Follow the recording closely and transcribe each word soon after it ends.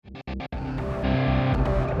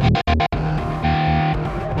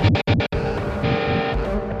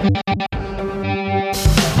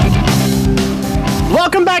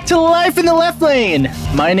to Life in the Left Lane.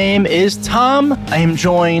 My name is Tom. I am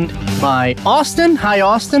joined by Austin. Hi,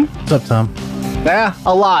 Austin. What's up, Tom? Yeah,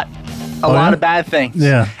 a lot of bad things.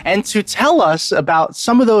 Yeah. And to tell us about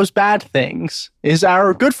some of those bad things is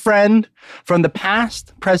our good friend from the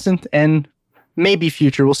past, present, and maybe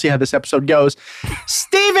future. We'll see how this episode goes.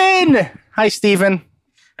 Steven! Hi, Steven.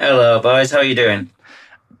 Hello, boys. How are you doing?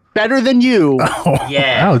 Better than you. Oh,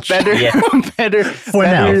 Yeah. Ouch. Better, Yeah. better For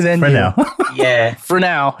than you. now. Yeah. For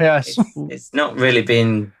now, yes. It's not really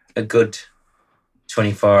been a good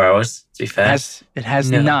 24 hours, to be fair. It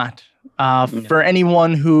has No. not. For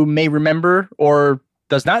anyone who may remember or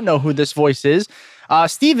does not know who this voice is,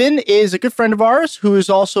 Steven is a good friend of ours who is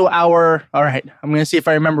also our, all right, I'm going to see if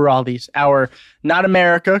I remember all these, our Not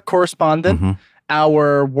America correspondent,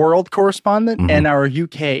 our world correspondent, and our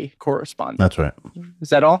UK correspondent. That's right. Is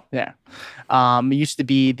that all? Yeah. He used to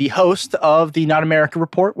be the host of the Not America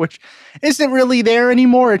Report, which isn't really there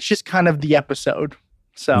anymore. It's just kind of the episode.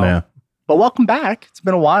 So, Yeah. But welcome back. It's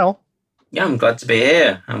been a while. Yeah, I'm glad to be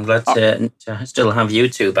here. I'm glad to still have you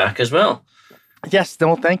two back as well. Yes,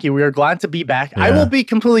 no, thank you. We are glad to be back. I Yeah. will be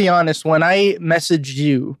completely honest. When I messaged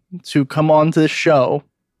you to come on to the show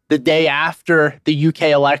the day after the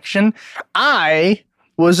UK election, I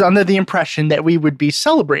was under the impression that we would be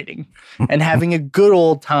celebrating and having a good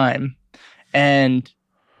old time. And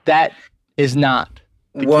that is not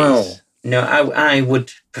the Well, case. no, I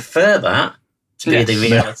would prefer that to be Yes. the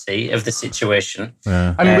reality of the situation.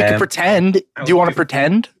 Yeah. I mean, we could Um, pretend. Do you want to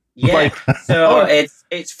pretend? Yeah. So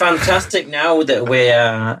it's fantastic now that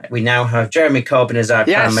we now have Jeremy Corbyn as our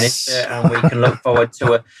Yes. Prime Minister, and we can look forward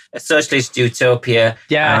to a socialist utopia.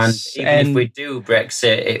 Yes, And even if we do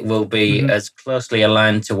Brexit, it will be as closely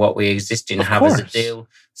aligned to what we existing have as a course. deal.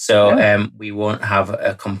 So we won't have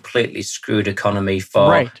a completely screwed economy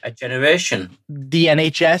for a generation. The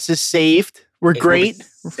NHS is saved. We're It will great.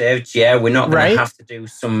 be saved, yeah. We're not going Right. to have to do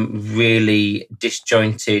some really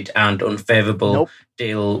disjointed and unfavourable Nope.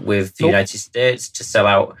 deal with the Nope. United States to sell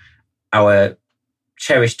out our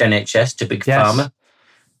cherished NHS to Big Yes.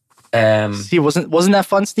 Pharma. See, wasn't that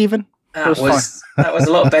fun, Stephen? That was was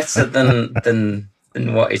a lot better than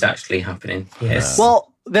what is actually happening. Yes.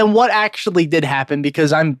 Well, then what actually did happen?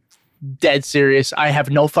 Because I'm dead serious. I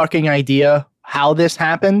have no fucking idea how this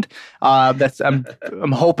happened.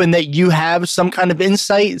 I'm hoping that you have some kind of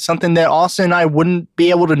insight, something that Austin and I wouldn't be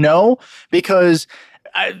able to know, because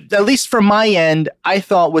at least from my end, I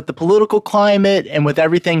thought with the political climate and with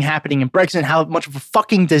everything happening in Brexit, how much of a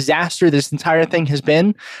fucking disaster this entire thing has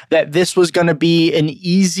been, that this was going to be an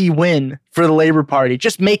easy win for the Labour Party. It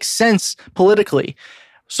just makes sense politically.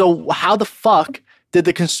 So how the fuck did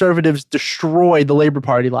the Conservatives destroy the Labour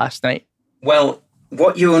Party last night? Well,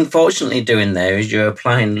 what you're unfortunately doing there is you're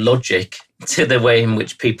applying logic to the way in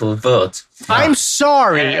which people vote. I'm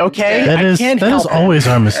sorry, okay? That is always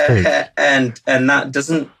our mistake. and that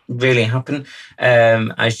doesn't really happen,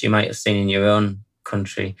 as you might have seen in your own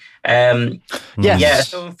country. Yes. Yeah,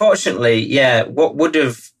 so unfortunately, what would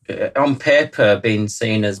have on paper been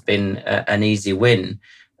seen as been an easy win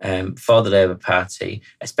for the Labour Party,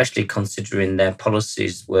 especially considering their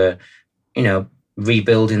policies were,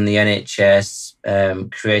 rebuilding the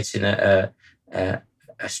NHS, creating a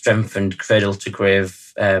strengthened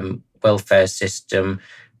cradle-to-grave welfare system,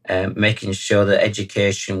 making sure that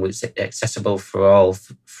education was accessible for all,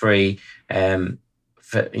 free,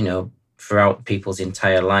 throughout people's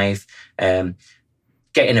entire life,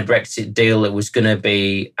 getting a Brexit deal that was going to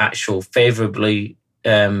be actual favourably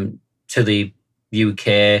to the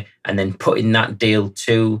UK, and then putting that deal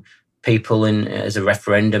to people in as a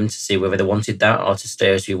referendum to see whether they wanted that or to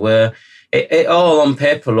stay as we were. It all on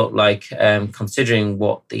paper looked like, considering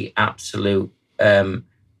what the absolute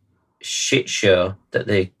shit show that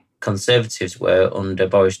the Conservatives were under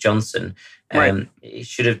Boris Johnson, it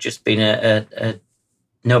should have just been a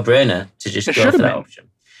no-brainer to just go for that option.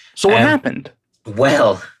 So what happened?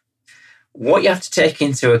 Well, what you have to take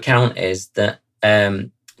into account is that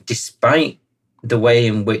despite the way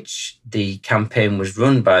in which the campaign was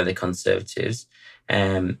run by the Conservatives,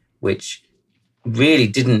 which really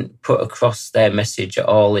didn't put across their message at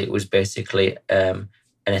all. It was basically an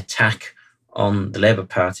attack on the Labour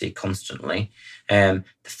Party constantly. The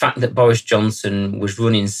fact that Boris Johnson was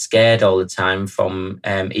running scared all the time from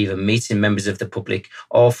either meeting members of the public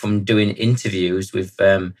or from doing interviews with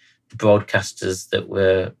the broadcasters that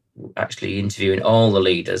were actually interviewing all the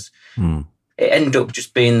leaders. It ended up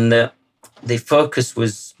just being that the focus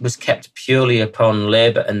was kept purely upon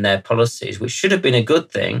Labour and their policies, which should have been a good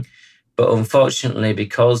thing. But unfortunately,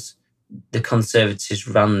 because the Conservatives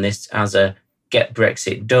ran this as a get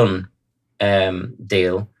Brexit done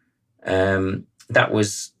deal, that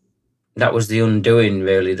was that was the undoing,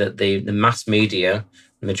 really, that the mass media,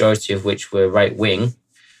 the majority of which were right-wing,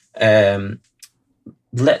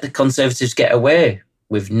 let the Conservatives get away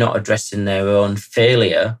with not addressing their own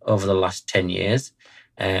failure over the last 10 years,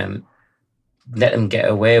 let them get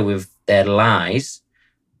away with their lies,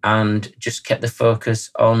 and just kept the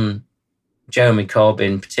focus on Jeremy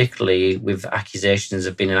Corbyn, particularly with accusations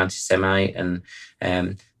of being an anti-Semite and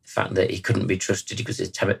the fact that he couldn't be trusted because he's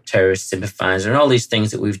a terrorist sympathiser and all these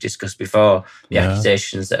things that we've discussed before, the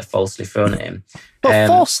accusations that are falsely thrown at him. But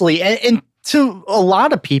falsely, and to a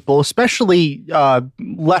lot of people, especially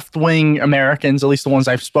left-wing Americans, at least the ones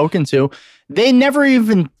I've spoken to, they never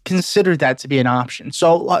even considered that to be an option.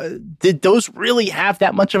 So did those really have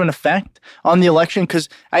that much of an effect on the election? Because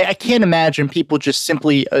I can't imagine people just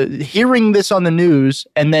simply hearing this on the news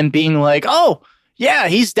and then being like, oh, yeah,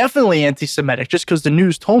 he's definitely anti-Semitic just because the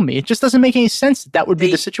news told me. It just doesn't make any sense that would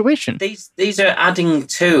be the situation. These are adding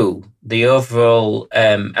to the overall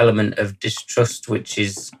element of distrust, which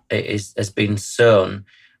has been sown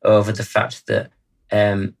over the fact that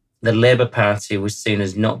the Labour Party was seen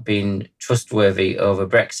as not being trustworthy over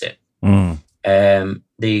Brexit. Although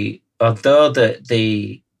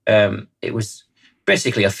it was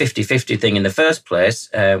basically a 50-50 thing in the first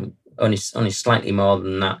place, only slightly more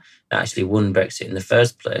than that actually won Brexit in the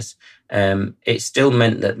first place, it still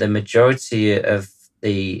meant that the majority of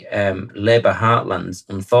the Labour heartlands,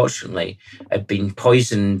 unfortunately, had been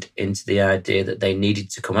poisoned into the idea that they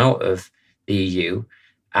needed to come out of the EU,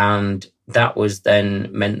 and that was then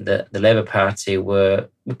meant that the Labour Party were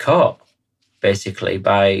caught, basically,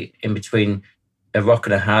 by in between a rock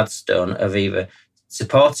and a hard stone of either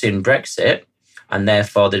supporting Brexit, and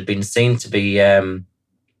therefore they'd been seen to be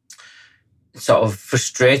sort of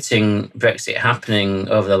frustrating Brexit happening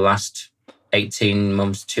over the last 18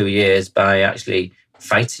 months, 2 years, by actually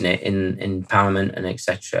fighting it in Parliament and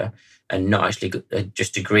etc., and not actually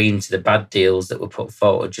just agreeing to the bad deals that were put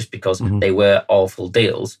forward just because they were awful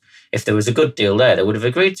deals. If there was a good deal there, they would have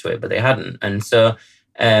agreed to it, but they hadn't. And so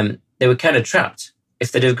they were kind of trapped.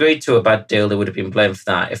 If they'd agreed to a bad deal, they would have been blamed for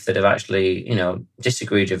that. If they'd have actually,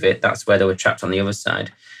 disagreed with it, that's where they were trapped on the other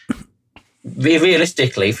side.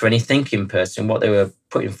 Realistically, for any thinking person, what they were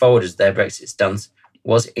putting forward as their Brexit stance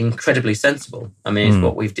was incredibly sensible. I mean, it's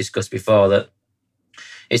what we've discussed before, that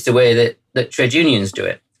it's the way that trade unions do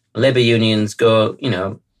it. Labour unions will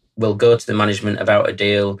go to the management about a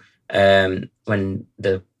deal when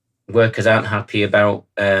the workers aren't happy about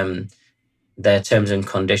their terms and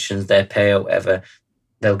conditions, their pay or whatever.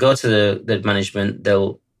 They'll go to the management,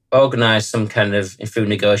 they'll organise some kind of, through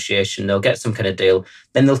negotiation, they'll get some kind of deal,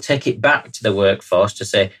 then they'll take it back to the workforce to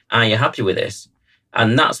say, are you happy with this?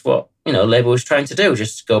 And that's what, Labour was trying to do,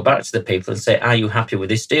 just go back to the people and say, are you happy with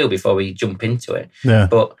this deal before we jump into it? Yeah.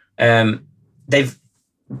 But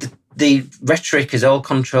the rhetoric is all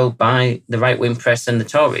controlled by the right-wing press and the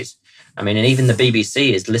Tories. I mean, and even the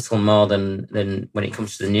BBC is little more than when it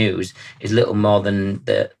comes to the news, is little more than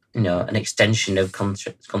an extension of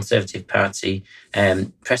Conservative Party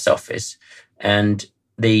press office. And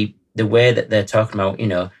the way that they're talking about,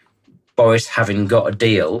 Boris having got a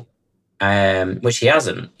deal, which he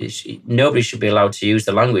hasn't. Nobody should be allowed to use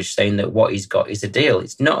the language saying that what he's got is a deal.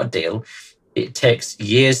 It's not a deal. It takes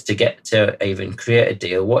years to get to even create a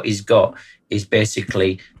deal. What he's got is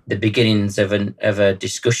basically the beginnings of a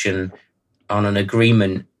discussion on an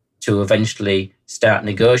agreement to eventually start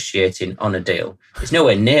negotiating on a deal. It's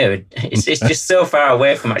nowhere near. It's just so far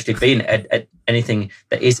away from actually being anything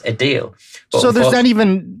that is a deal. But so there's not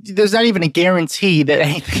even a guarantee that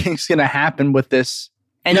anything's going to happen with this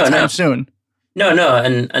anytime soon. No,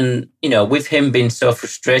 and with him being so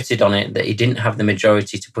frustrated on it that he didn't have the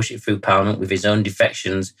majority to push it through Parliament, with his own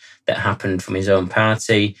defections that happened from his own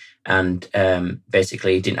party, and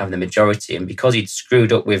basically he didn't have the majority, and because he'd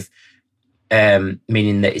screwed up with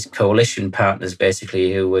meaning that his coalition partners,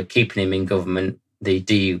 basically, who were keeping him in government, the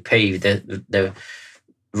DUP, the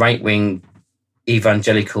right-wing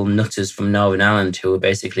evangelical nutters from Northern Ireland who were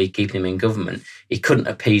basically keeping him in government, he couldn't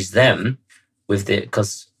appease them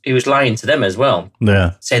because he was lying to them as well.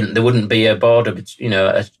 Yeah, saying that there wouldn't be a border,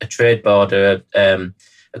 a trade border, a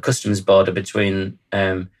customs border between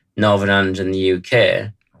Northern Ireland and the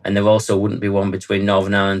UK, and there also wouldn't be one between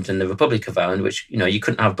Northern Ireland and the Republic of Ireland, which you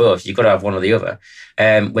couldn't have both. You've got to have one or the other.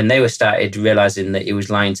 When they started realising that he was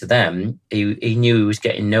lying to them, he knew he was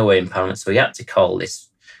getting nowhere in Parliament, so he had to call this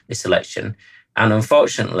election. And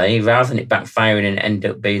unfortunately, rather than it backfiring and end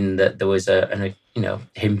up being that there was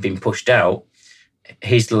him being pushed out,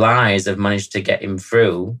 his lies have managed to get him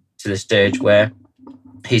through to the stage where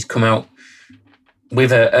he's come out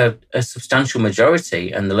with a substantial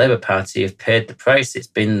majority, and the Labour Party have paid the price. It's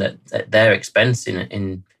been at their expense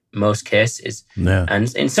in most cases,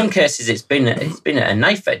 and in some cases it's been at a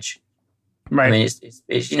knife edge. Right. I mean,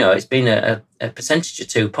 it's been a percentage or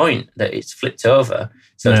 2 point that it's flipped over.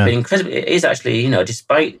 So it's been incredible. It is actually,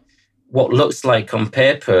 despite what looks like on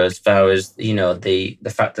paper as far as, the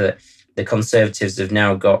fact that the Conservatives have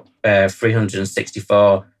now got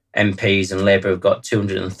 364 MPs and Labour have got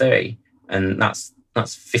 230, and that's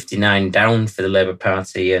 59 down for the Labour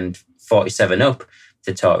Party and 47 up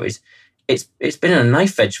for the Tories. It's been a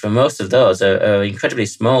knife edge for most of those, are incredibly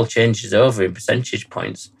small changes over in percentage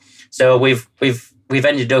points. So we've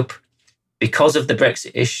ended up, because of the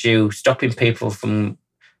Brexit issue, stopping people from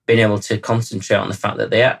being able to concentrate on the fact that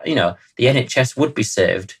the NHS would be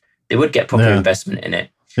saved. They would get proper investment in it.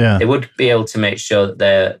 Yeah. They would be able to make sure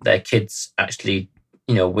that their kids actually,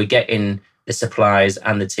 we're getting the supplies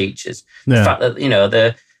and the teachers. Yeah. The fact that,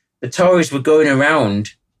 the Tories were going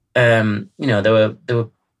around, they were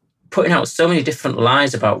putting out so many different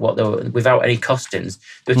lies about what they were, without any costings.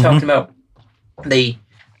 They were talking about the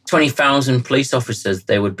 20,000 police officers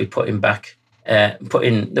they would be putting back, they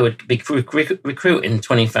would be recruiting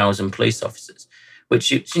 20,000 police officers,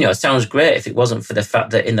 which, sounds great if it wasn't for the fact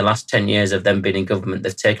that in the last 10 years of them being in government,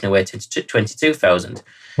 they've taken away 22,000.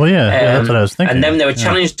 Well, that's what I was thinking. And then they were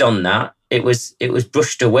challenged on that. It was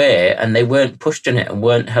brushed away, and they weren't pushed on it and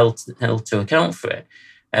weren't held to account for it.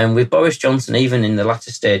 And with Boris Johnson, even in the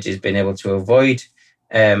latter stages, being able to avoid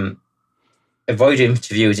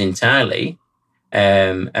interviews entirely,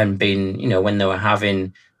 and being, when they were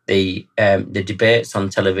having the debates on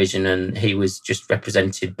television, and he was just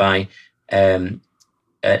represented by an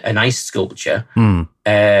ice sculpture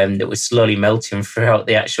that was slowly melting throughout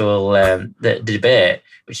the actual the debate,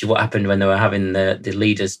 which is what happened when they were having the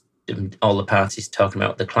leaders, all the parties talking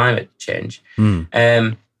about the climate change.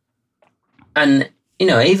 And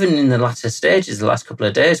even in the latter stages, the last couple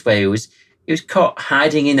of days, where he was caught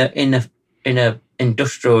hiding in a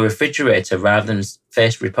industrial refrigerator rather than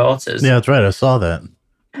face reporters. Yeah, that's right. I saw that.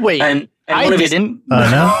 Wait, and I didn't.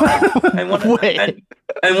 No.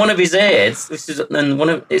 And one of his aides, this was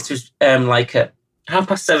like at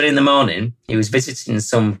 7:30 in the morning. He was visiting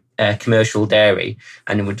some commercial dairy,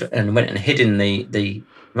 and went and hid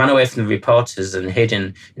ran away from the reporters and hid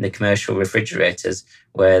in the commercial refrigerators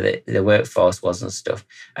where the workforce was and stuff.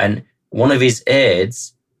 And one of his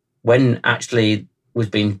aides, when actually was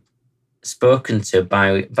being spoken to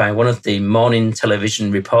by one of the morning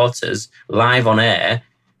television reporters live on air,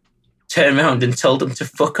 turned around and told them to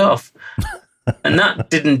fuck off. And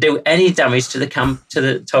that didn't do any damage to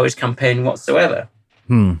the Tories campaign whatsoever.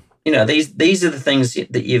 These are the things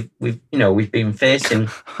that we've been facing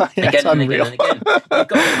again and again and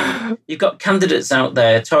again. You've got candidates out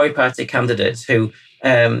there, Tory party candidates, who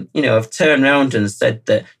have turned around and said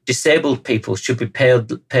that disabled people should be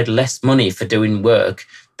paid less money for doing work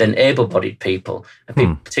than able-bodied people,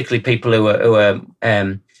 particularly people who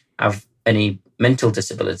have any mental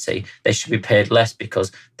disability. They should be paid less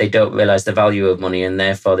because they don't realise the value of money, and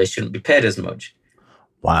therefore they shouldn't be paid as much.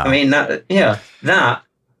 Wow! I mean that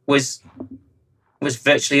was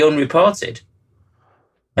virtually unreported,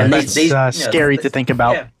 and that's scary to think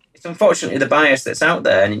about. Yeah, it's unfortunately the bias that's out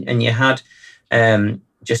there, and you had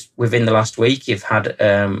just within the last week, you've had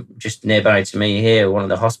just nearby to me here, one of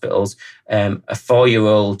the hospitals, a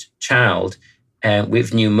 4-year-old child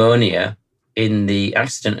with pneumonia in the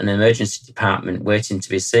accident and emergency department waiting to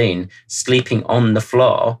be seen, sleeping on the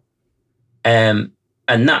floor. And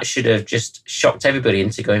that should have just shocked everybody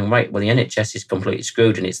into going, right, well, the NHS is completely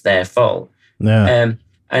screwed and it's their fault. Yeah.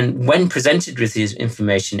 And when presented with this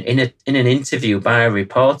information in an interview by a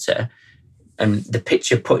reporter, and the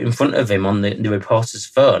picture put in front of him on the reporter's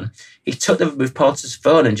phone, he took the reporter's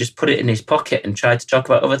phone and just put it in his pocket and tried to talk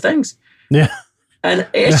about other things. Yeah. And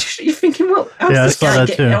it's just, you're thinking, well, how is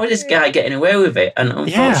this guy getting away with it? And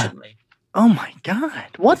unfortunately... Oh my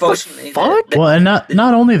God! What the fuck? Well, and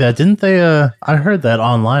not only that, didn't they? I heard that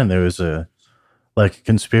online there was a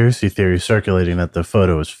conspiracy theory circulating that the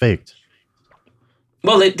photo was faked.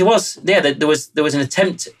 Well, there was an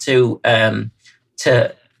attempt to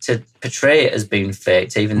portray it as being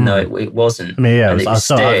faked, even though it wasn't. I mean, yeah, it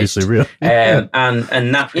was obviously real. And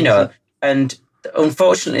that and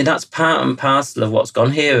unfortunately, that's part and parcel of what's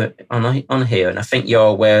gone here on here, and I think you're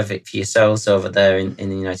aware of it for yourselves over there in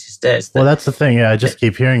the United States. Well, that's the thing. Yeah, I just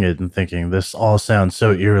keep hearing it and thinking this all sounds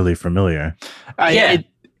so eerily familiar.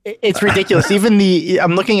 It's ridiculous. Even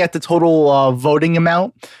I'm looking at the total voting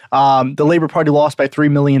amount. The Labour Party lost by 3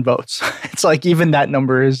 million votes. It's like even that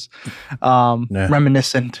number is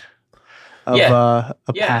reminiscent of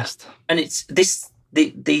past. And it's this.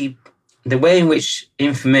 the way in which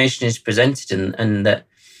information is presented, and that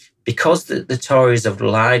because the Tories have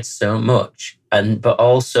lied so much, but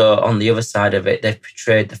also on the other side of it, they've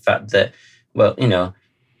portrayed the fact that, well,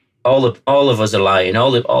 all of us are lying,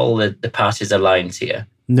 all the parties are lying to you.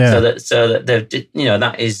 Yeah. So that they've,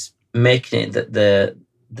 that is making it that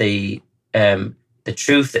the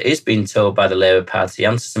truth that is being told by the Labour Party,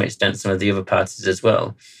 and to some extent some of the other parties as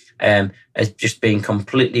well, has just been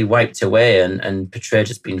completely wiped away and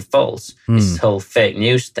portrayed as being false. This whole fake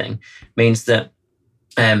news thing means that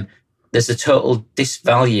there's a total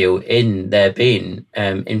disvalue in there being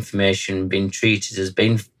information being treated as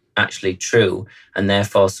being actually true, and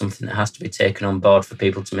therefore something that has to be taken on board for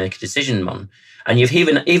people to make a decision on. And you've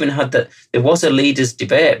even had that there was a leaders'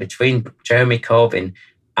 debate between Jeremy Corbyn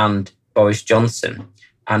and Boris Johnson,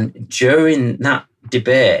 and during that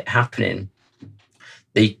debate happening,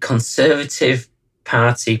 the Conservative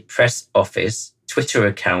Party press office Twitter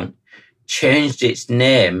account changed its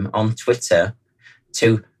name on Twitter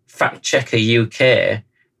to Fact Checker UK,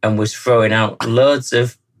 and was throwing out loads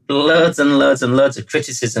and loads of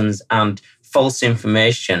criticisms and false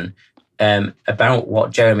information about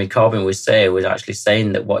what Jeremy Corbyn was saying, was actually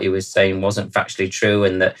saying that what he was saying wasn't factually true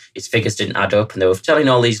and that his figures didn't add up, and they were telling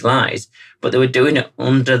all these lies, but they were doing it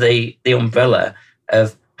under the umbrella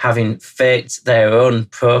of having faked their own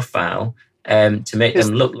profile to make them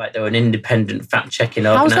look like they were an independent fact-checking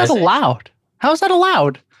organisation. How is that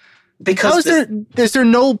allowed? Because is there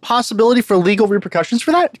no possibility for legal repercussions for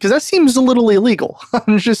that? Because that seems a little illegal.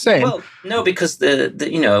 I'm just saying. Well, no, because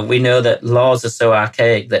we know that laws are so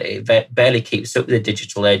archaic that it barely keeps up with the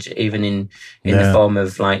digital age, even in the form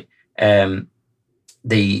of like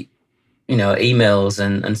the emails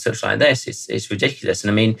and such like this. It's ridiculous. And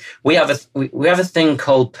I mean, we have a thing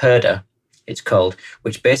called PERDA. It's called,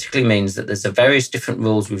 which basically means that there's various different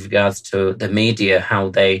rules with regards to the media, how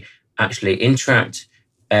they actually interact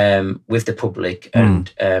with the public,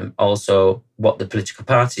 and also what the political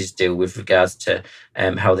parties do with regards to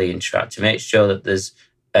how they interact, to make sure that there's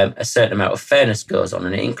a certain amount of fairness goes on.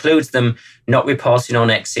 And it includes them not reporting on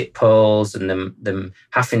exit polls, and them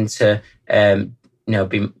having to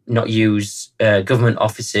not use government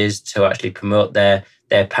offices to actually promote their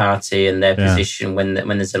party and their position when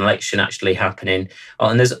there's an election actually happening.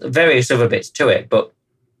 And there's various other bits to it, but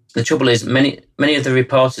the trouble is, many of the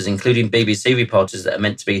reporters, including BBC reporters that are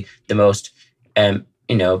meant to be the most,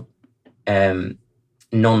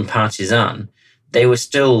 non-partisan, they were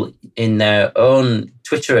still in their own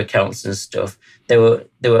Twitter accounts and stuff. They were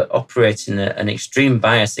operating an extreme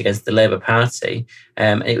bias against the Labour Party,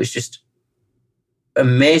 and it was just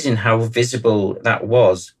amazing how visible that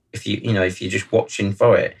was if you're just watching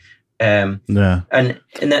for it. And there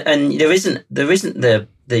isn't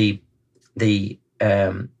the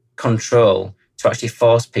control to actually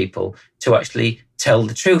force people to actually tell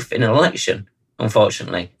the truth in an election.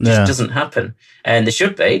 Unfortunately, it just doesn't happen. And there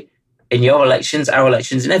should be in your elections, our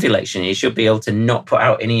elections, in every election. You should be able to not put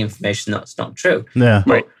out any information that's not true. Yeah.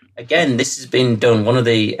 But again, this has been done. One of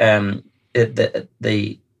the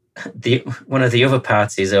one of the other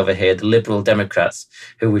parties over here, the Liberal Democrats,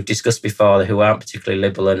 who we've discussed before, who aren't particularly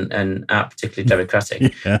liberal and aren't particularly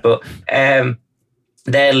democratic, but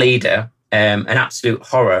their leader, an absolute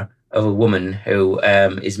horror of a woman who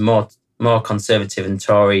is more conservative and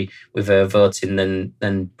Tory with her voting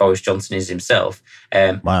than Boris Johnson is himself.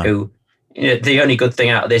 Who, the only good thing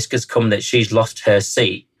out of this has come that she's lost her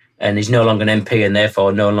seat and is no longer an MP and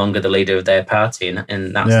therefore no longer the leader of their party,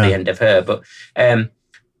 and that's the end of her. But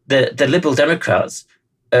the Liberal Democrats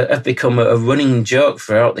have become a running joke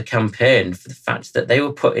throughout the campaign for the fact that they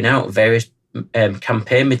were putting out various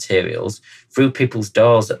campaign materials through people's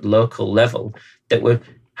doors at local level that were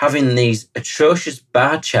having these atrocious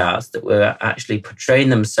bar charts that were actually portraying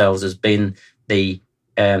themselves as being the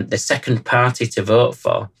second party to vote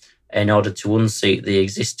for in order to unseat the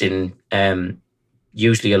existing,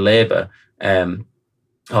 usually a Labour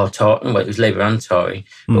or Tory. Well, it was Labour and Tory,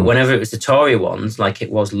 but whenever it was the Tory ones, like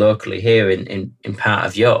it was locally here in part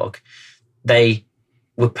of York, they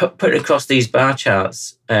were putting across these bar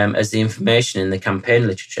charts as the information in the campaign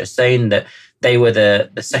literature, saying that they were the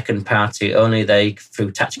second party, only they,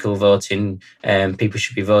 through tactical voting, people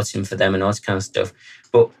should be voting for them and all this kind of stuff.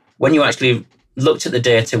 But when you actually looked at the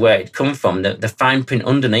data where it come from, the fine print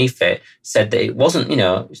underneath it said that it wasn't,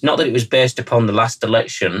 it's not that it was based upon the last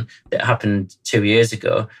election that happened 2 years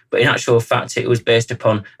ago, but in actual fact, it was based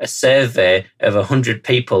upon a survey of 100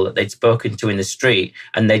 people that they'd spoken to in the street,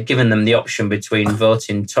 and they'd given them the option between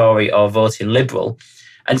voting Tory or voting Liberal.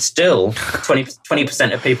 And still,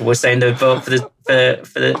 20% of people were saying they'd vote for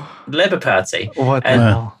the Labour Party. What the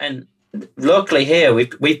hell? And locally here,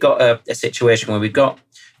 we've got a situation where we've got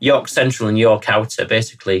York Central and York Outer.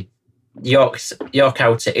 Basically, York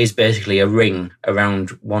Outer is basically a ring around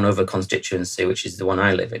one other constituency, which is the one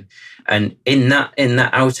I live in. And in that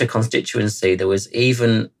outer constituency, there was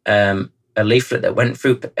even a leaflet that went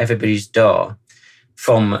through everybody's door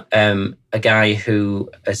from a guy who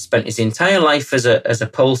has spent his entire life as a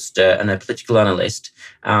pollster and a political analyst.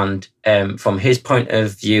 And from his point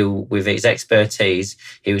of view, with his expertise,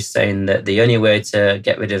 he was saying that the only way to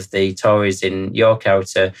get rid of the Tories in York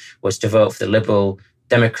Outer was to vote for the Liberal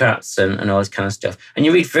Democrats and all this kind of stuff. And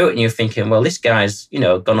you read through it and you're thinking, well, this guy's,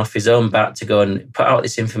 gone off his own bat to go and put out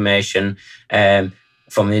this information.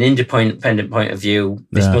 From an independent point of view,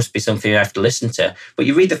 this must be something you have to listen to. But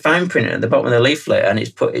you read the fine print at the bottom of the leaflet, and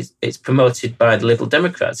it's promoted by the Liberal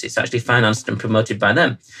Democrats. It's actually financed and promoted by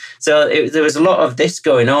them. So there was a lot of this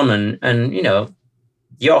going on, and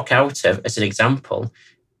York Outer, as an example,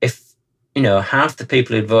 if half the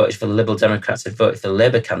people who'd voted for the Liberal Democrats had voted for the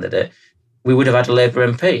Labour candidate, we would have had a Labour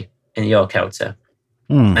MP in York Outer.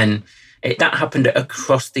 And that happened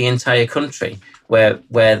across the entire country,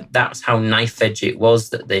 where that's how knife-edge it was,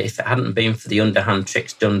 that if it hadn't been for the underhand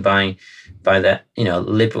tricks done by the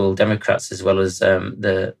Liberal Democrats as well as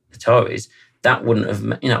the Tories, that would have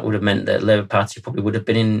meant that the Labour Party probably would have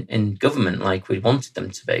been in government like we wanted them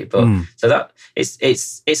to be. But so that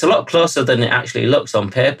it's a lot closer than it actually looks on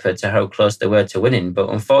paper to how close they were to winning. But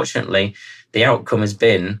unfortunately, the outcome has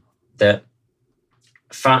been that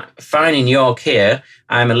fine in York here,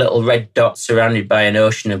 I'm a little red dot surrounded by an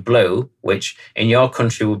ocean of blue, which in your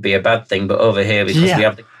country would be a bad thing, but over here,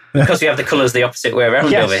 because we have the colours the opposite way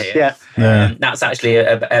around over here, that's actually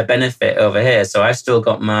a benefit over here. So I've still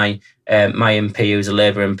got my MP who's a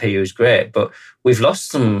Labour MP who's great, but we've lost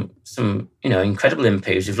some incredible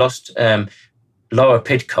MPs. We've lost Laura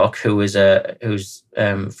Pidcock, who's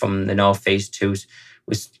from the North East, who's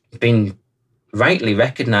been rightly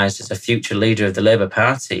recognised as a future leader of the Labour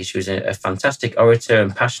Party. She was a fantastic orator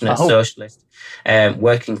and passionate socialist,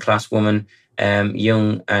 working class woman,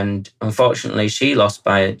 young, and unfortunately she lost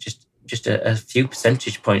by just a few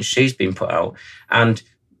percentage points. She's been put out. And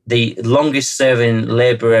the longest serving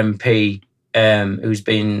Labour MP who's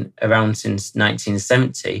been around since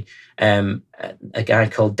 1970, a guy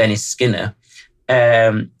called Dennis Skinner,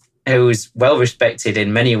 who's well respected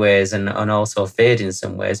in many ways and also feared in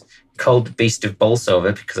some ways, called the Beast of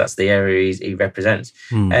Bolsover because that's the area he represents.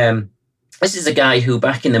 This is a guy who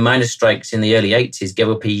back in the miners' strikes in the early 80s gave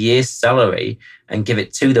up a year's salary and give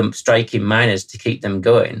it to the striking miners to keep them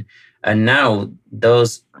going. And now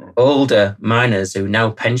those older miners who are now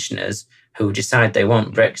pensioners who decide they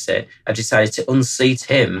want Brexit have decided to unseat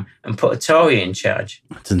him and put a Tory in charge.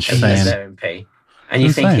 That's insane. As their MP. And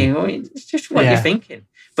you're thinking, well, it's just what you're thinking.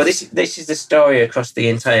 But this is the story across the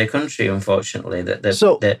entire country, unfortunately, that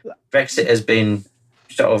Brexit has been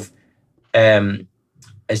sort of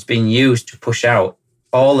has been used to push out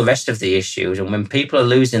all the rest of the issues. And when people are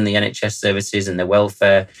losing the NHS services and the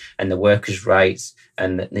welfare and the workers' rights,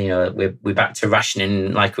 and we're back to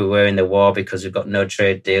rationing like we were in the war because we've got no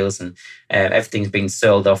trade deals and everything's been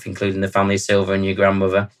sold off, including the family silver and your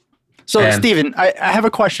grandmother. So, Stephen, I have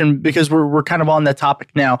a question because we're kind of on that topic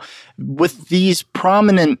now. With these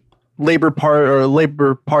prominent Labour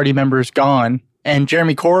Party members gone and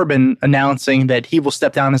Jeremy Corbyn announcing that he will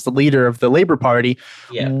step down as the leader of the Labour Party,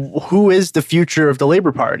 who is the future of the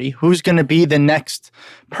Labour Party? Who's going to be the next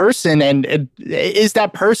person? And is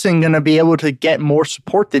that person going to be able to get more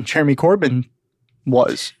support than Jeremy Corbyn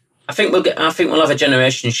was? I think we'll have a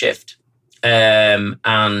generation shift, and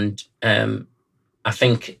I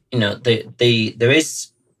think there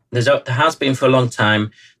has been for a long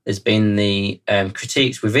time. There's been the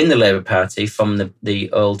critiques within the Labour Party from the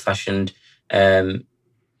old-fashioned, not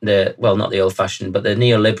the old-fashioned, but the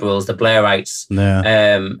neoliberals, the Blairites.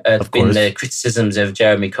 Have been the criticisms of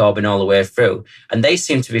Jeremy Corbyn all the way through, and they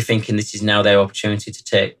seem to be thinking this is now their opportunity to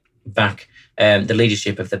take back the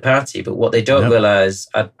leadership of the party. But what they don't realise,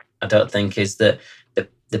 I don't think, is that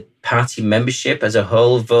the party membership as a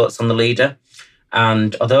whole votes on the leader.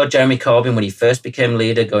 And although Jeremy Corbyn, when he first became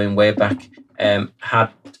leader, going way back, had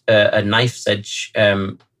a knife's edge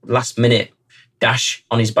last-minute dash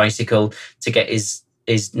on his bicycle to get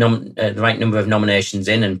the right number of nominations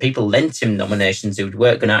in, and people lent him nominations who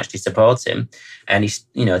weren't going to actually support him, and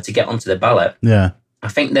to get onto the ballot. Yeah, I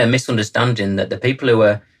think they're misunderstanding that the people who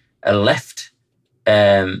are left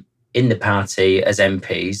in the party as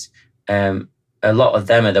MPs, a lot of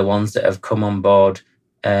them are the ones that have come on board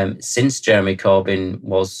since Jeremy Corbyn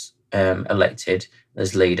was elected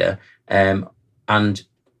as leader, and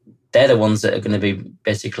they're the ones that are going to be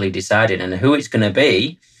basically deciding. And who it's going to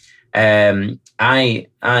be, There's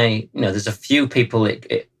a few people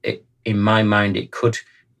it in my mind it could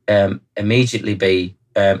immediately be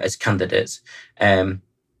as candidates.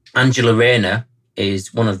 Angela Rayner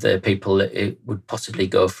is one of the people that it would possibly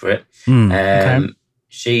go for it. Okay.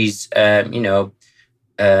 She's a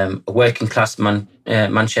working class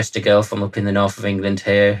Manchester girl from up in the north of England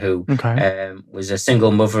here who was a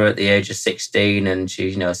single mother at the age of 16, and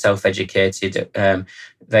she's self-educated,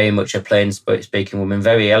 very much a plain speaking woman,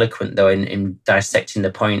 very eloquent though in dissecting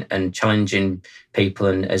the point and challenging people,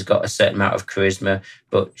 and has got a certain amount of charisma.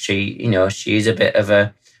 But she is a bit of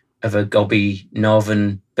a gobby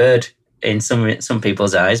northern bird in some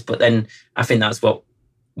people's eyes. But then I think that's what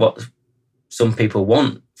some people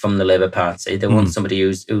want from the Labour Party. They want somebody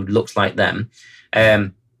who looks like them.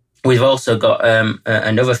 We've also got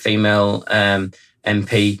another female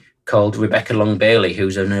MP called Rebecca Long Bailey,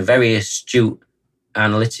 who's a very astute,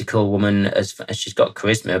 analytical woman. As she's got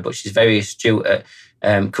charisma, but she's very astute at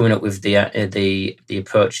coming up with the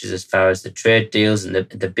approaches as far as the trade deals and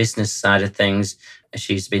the business side of things.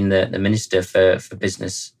 She's been the minister for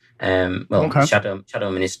business.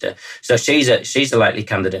 Shadow minister. So she's a likely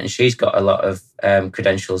candidate, and she's got a lot of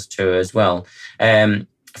credentials to her as well.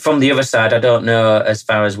 From the other side, I don't know, as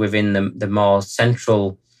far as within the more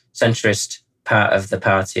centrist part of the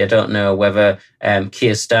party, I don't know whether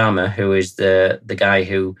Keir Starmer, who is the guy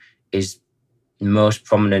who is most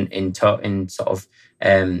prominent in sort of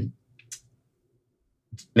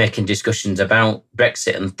making discussions about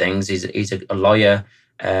Brexit and things. He's a lawyer.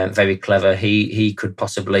 Very clever. He could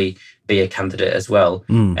possibly be a candidate as well.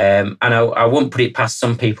 And I wouldn't put it past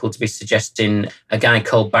some people to be suggesting a guy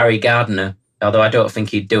called Barry Gardiner, although I don't think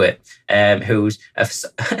he'd do it, who's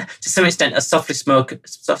to some extent a softly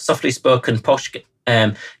spoken posh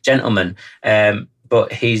gentleman.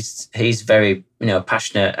 But he's very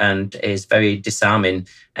passionate and is very disarming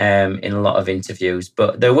in a lot of interviews.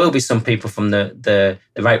 But there will be some people from the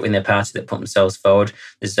right wing of the party that put themselves forward.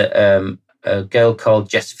 There's a girl called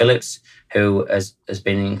Jess Phillips, who has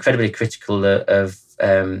been incredibly critical of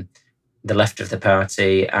the left of the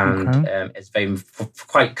party, and is very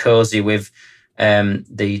quite cosy with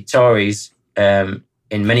the Tories in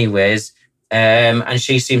many ways. And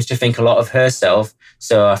she seems to think a lot of herself.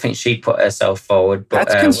 So I think she'd put herself forward. But,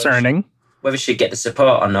 that's concerning. Whether she'd get the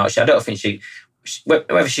support or not, I don't think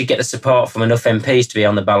whether she'd get the support from enough MPs to be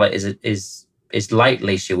on the ballot is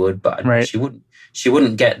likely she would, but she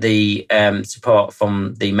wouldn't get the support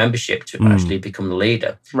from the membership to actually become the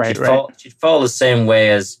leader. She'd fall the same way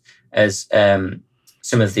as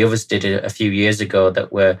some of the others did a few years ago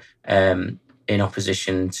that were in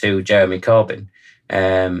opposition to Jeremy Corbyn.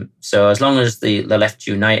 So as long as the left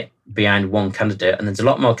unite behind one candidate, and there's a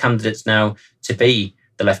lot more candidates now to be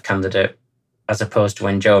the left candidate, as opposed to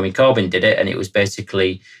when Jeremy Corbyn did it, and it was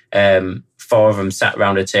basically four of them sat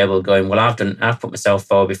around a table going, well, I've put myself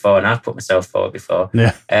forward before, and I've put myself forward before.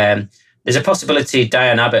 Yeah. There's a possibility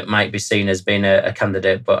Diane Abbott might be seen as being a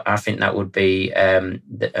candidate, but I think that would be a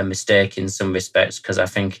mistake in some respects, because I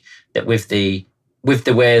think that with the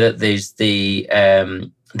way that there's the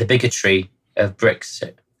bigotry of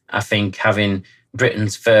Brexit, I think having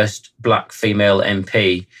Britain's first black female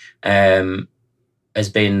MP as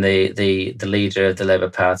being the leader of the Labour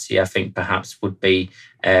Party, I think perhaps would be,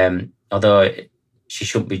 although she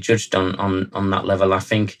shouldn't be judged on that level, I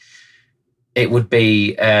think it would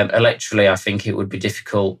be electorally, I think it would be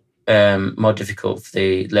more difficult for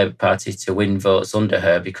the Labour Party to win votes under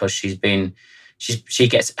her, because she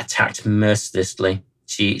gets attacked mercilessly.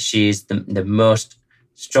 She is the most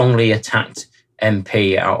strongly attacked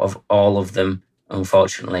MP out of all of them,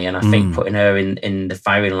 unfortunately, and I think putting her in the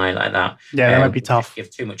firing line like that, that might be tough. Give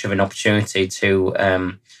too much of an opportunity to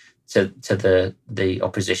the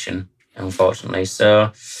opposition, unfortunately.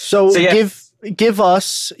 So yeah. Give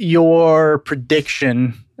us your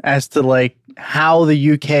prediction as to like how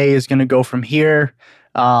the UK is going to go from here.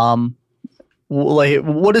 What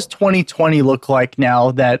does 2020 look like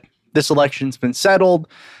now that this election's been settled?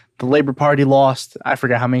 The Labour Party lost. I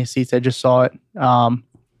forgot how many seats. I just saw it.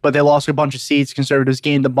 But they lost a bunch of seats. Conservatives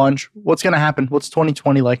gained a bunch. What's going to happen? What's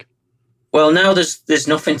 2020 like? Well, now there's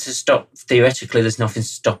nothing to stop. Theoretically, there's nothing to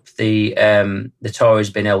stop the Tories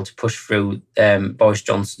being able to push through Boris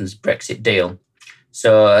Johnson's Brexit deal.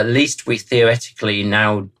 So at least we theoretically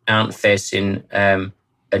now aren't facing a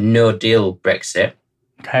no-deal Brexit,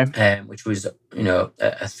 which was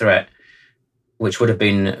a threat, which would have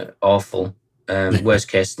been awful, worst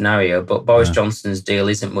case scenario. But Boris Johnson's deal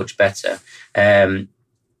isn't much better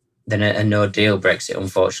than a no-deal Brexit,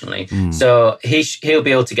 unfortunately. So he'll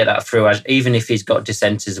be able to get that through, even if he's got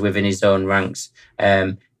dissenters within his own ranks.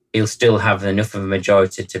 he'll still have enough of a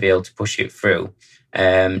majority to be able to push it through,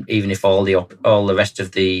 even if all the rest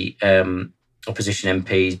of the opposition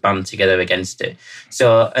MPs band together against it.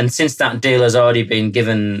 So, and since that deal has already been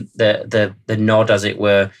given the nod, as it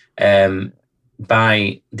were,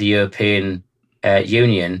 by the European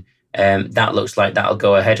Union, that looks like that'll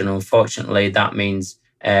go ahead. And unfortunately, that means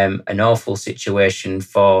an awful situation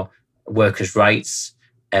for workers' rights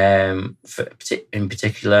in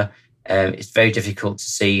particular. It's very difficult to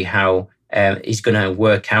see how he's going to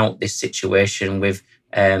work out this situation with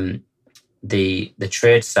the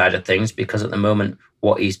trade side of things, because at the moment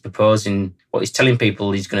what he's proposing, what he's telling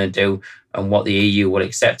people he's going to do, and what the EU will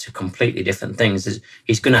accept are completely different things.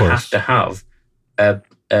 He's going to have a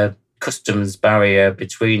customs barrier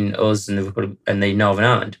between us and the Northern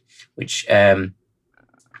Ireland, which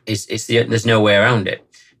there's no way around it.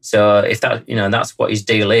 So if that, that's what his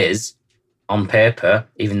deal is on paper,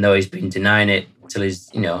 even though he's been denying it till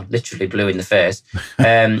he's, literally blue in the face.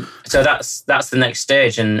 So that's the next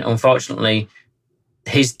stage. And unfortunately,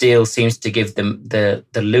 his deal seems to give them the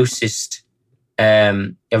loosest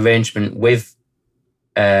arrangement with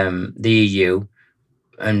the EU,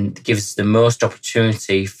 and gives the most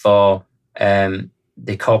opportunity for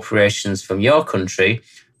the corporations from your country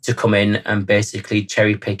to come in and basically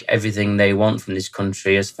cherry pick everything they want from this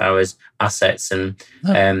country as far as assets and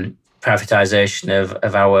privatisation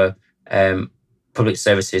of our public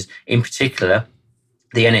services, in particular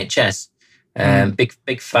the NHS.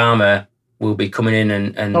 Big pharma will be coming in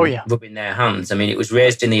and rubbing their hands. I mean, it was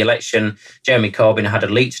raised in the election. Jeremy Corbyn had a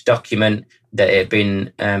leaked document that it had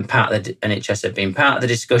been part of the NHS had been part of the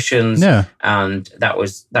discussions, and that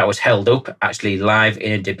was held up actually live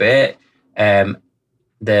in a debate.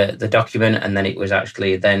 The document, and then it was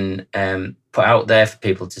actually then put out there for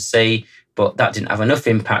people to see, but that didn't have enough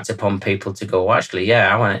impact upon people to go, well, actually,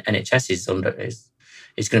 our NHS is going to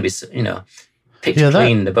be, picked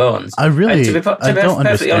clean the bones. I really, to be perfectly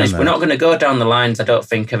honest, that. we're not going to go down the lines, I don't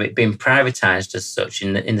think, of it being privatised as such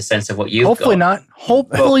in the sense of what you've Hopefully got.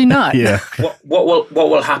 Hopefully not. Yeah. What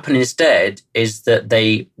will happen instead is that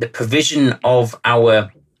the provision of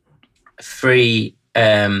our free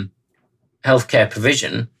healthcare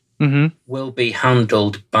provision will be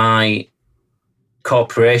handled by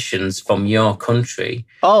corporations from your country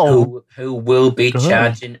who will be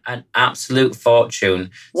charging an absolute fortune.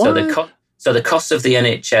 What? So the cost of the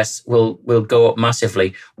NHS will go up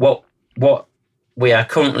massively. What we are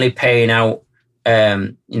currently paying out,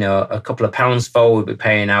 a couple of pounds for, we'll be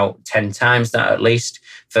paying out 10 times that at least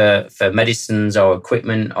for medicines or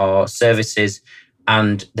equipment or services,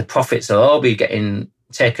 and the profits will all be getting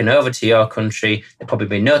taken over to your country. There'll probably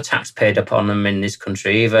be no tax paid upon them in this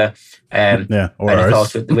country either. And of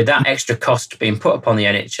course, with that extra cost being put upon the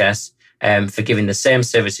NHS for giving the same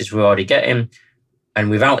services we're already getting, and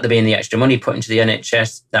without there being the extra money put into the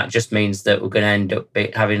NHS, that just means that we're going to end up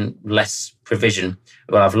having less provision.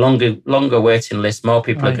 We'll have longer waiting lists. More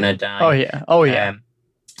people are going to die. Oh yeah.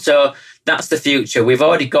 So that's the future. We've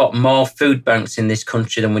already got more food banks in this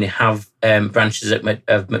country than we have branches of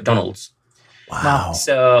McDonald's. Wow.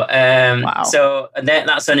 So and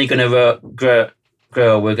that's only going to grow.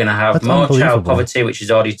 We're going to have That's more child poverty, which is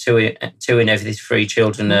already two in every 3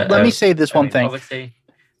 children. Let me say this one thing. Poverty.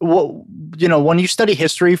 Well, when you study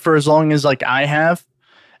history for as long as like I have,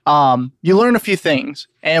 you learn a few things.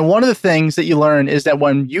 And one of the things that you learn is that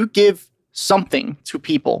when you give something to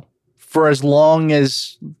people for as long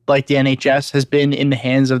as like the NHS has been in the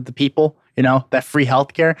hands of the people, that free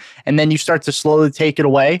healthcare, and then you start to slowly take it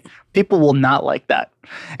away, people will not like that.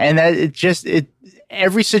 And that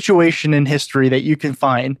every situation in history that you can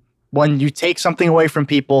find, when you take something away from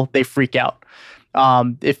people, they freak out.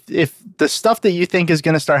 If the stuff that you think is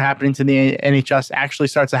going to start happening to the NHS actually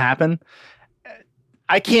starts to happen,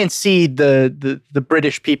 I can't see the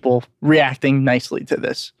British people reacting nicely to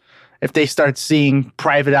this. If they start seeing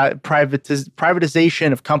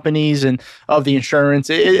privatization of companies and of the insurance,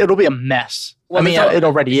 it'll be a mess. Well, it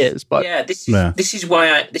already is. But this is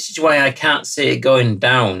why I can't see it going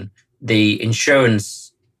down the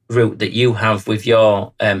insurance route that you have with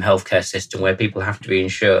your healthcare system, where people have to be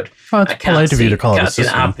insured. Well, it's polite of you to call it a system.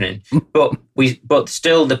 That happening. but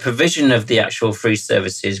still, the provision of the actual free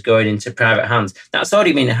services going into private hands, that's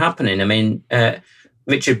already been happening. I mean,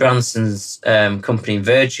 Richard Branson's company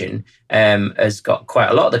Virgin has got quite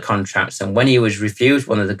a lot of the contracts, and when he was refused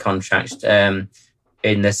one of the contracts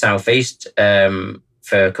in the southeast for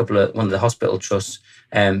one of the hospital trusts,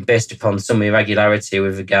 based upon some irregularity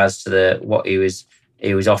with regards to what he was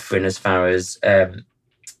offering as far as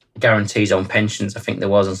guarantees on pensions, I think there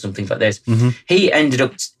was, and some things like this. He ended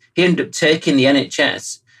up taking the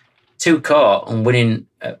NHS to court and winning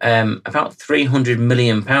about £300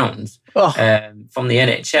 million from the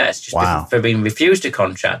NHS just for being refused a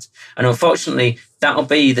contract. And unfortunately, that'll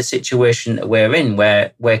be the situation that we're in,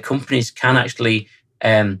 where companies can actually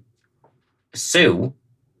sue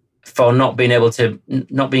for not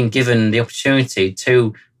being given the opportunity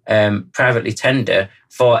to privately tender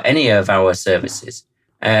for any of our services.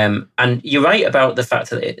 And you're right about the fact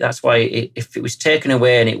that that's why if it was taken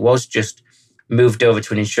away and it was just moved over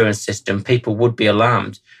to an insurance system, people would be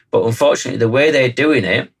alarmed. But unfortunately, the way they're doing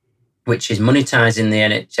it, which is monetising the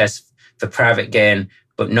NHS for private gain,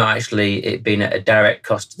 but not actually it being at a direct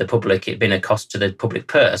cost to the public, it being a cost to the public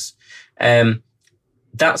purse,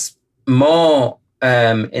 that's more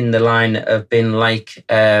in the line of being like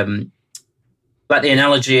the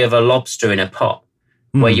analogy of a lobster in a pot,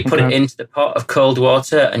 where you put it into the pot of cold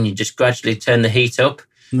water and you just gradually turn the heat up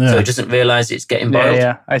so it doesn't realise it's getting boiled.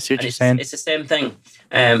 Yeah, I see what you're saying. It's the same thing.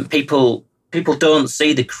 People don't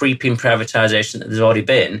see the creeping privatisation that there's already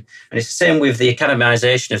been. And it's the same with the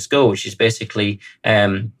academisation of school, which is basically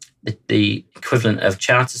the equivalent of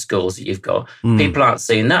charter schools that you've got. People aren't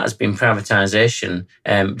seeing that as being privatisation,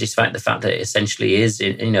 despite the fact that it essentially is,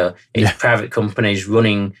 it's private companies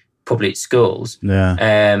running public schools.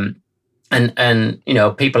 And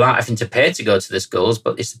people aren't having to pay to go to the schools,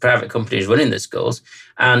 but it's the private companies running the schools.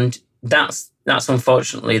 And that's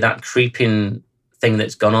unfortunately that creeping thing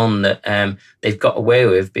that's gone on that they've got away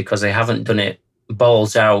with because they haven't done it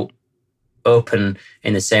balls out open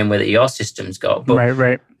in the same way that your system's got. But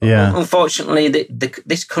right. Yeah. Unfortunately,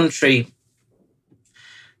 this country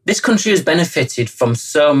has benefited from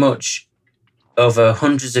so much over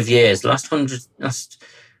hundreds of years. Last 300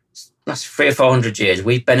 or 400 years,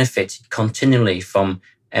 we've benefited continually from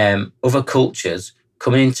other cultures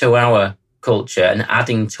coming into our culture and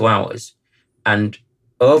adding to ours. And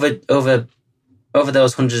over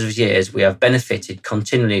those hundreds of years, we have benefited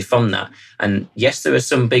continually from that. And yes, there are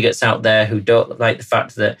some bigots out there who don't like the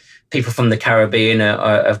fact that people from the Caribbean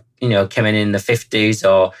are came in the 50s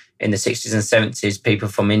or in the 60s and 70s, people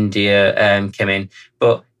from India came in.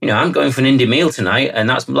 But, I'm going for an Indian meal tonight, and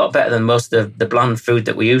that's a lot better than most of the bland food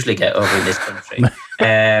that we usually get over in this country.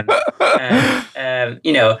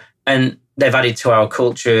 And they've added to our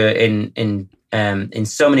culture in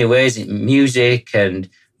so many ways, in music and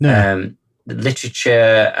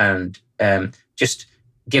literature and just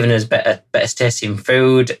giving us better tasting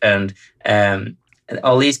food and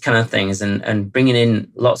all these kind of things and bringing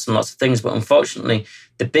in lots and lots of things. But unfortunately,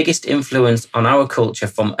 the biggest influence on our culture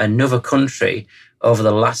from another country over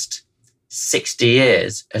the last 60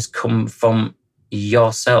 years has come from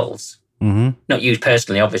yourselves. Mm-hmm. Not you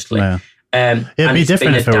personally, obviously. Yeah. It'd be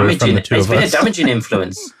different if it were from the two of us. It's been a damaging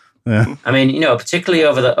influence. Yeah. I mean, particularly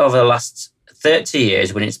over the last 30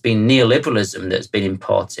 years when it's been neoliberalism that's been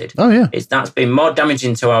imported. Oh, yeah. That's been more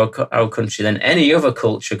damaging to our country than any other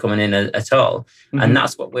culture coming in at all. Mm-hmm. And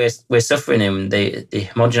that's what we're suffering in, the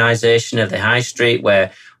homogenisation of the high street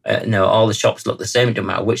where all the shops look the same. It doesn't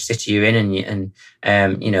matter which city you're in, and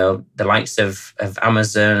the likes of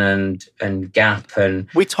Amazon and Gap and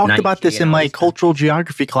we talked Nike about this in my cultural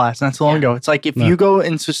geography class not so long ago. It's like if you go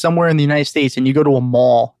into somewhere in the United States and you go to a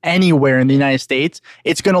mall anywhere in the United States,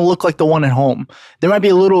 it's going to look like the one at home. There might be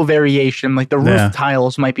a little variation, like the roof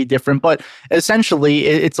tiles might be different, but essentially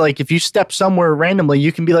it's like if you step somewhere randomly,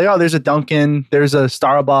 you can be like, oh, there's a Dunkin', there's a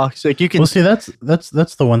Starbucks. Like you can. Well, see,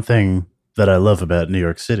 that's the one thing that I love about New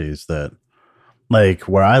York City is that, like,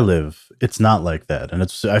 where I live, it's not like that, and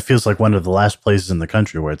I feels like one of the last places in the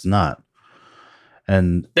country where it's not.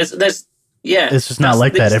 And it's just not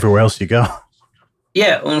like that everywhere else you go.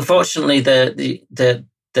 Yeah, unfortunately, the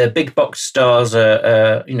big box stores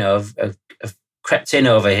have crept in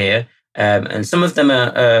over here, and some of them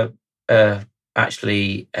are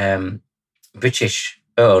actually British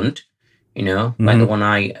owned. Like the one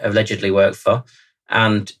I allegedly work for.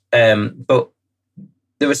 And but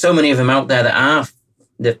there are so many of them out there that are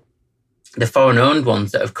the foreign-owned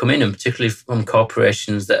ones that have come in, and particularly from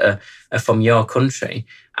corporations that are from your country,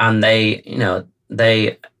 and they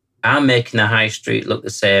are making the high street look the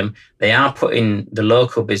same. They are putting the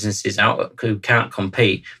local businesses out who can't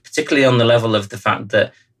compete, particularly on the level of the fact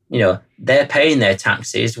that they're paying their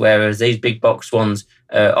taxes, whereas these big box ones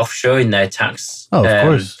are offshoring their tax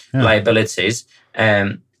liabilities,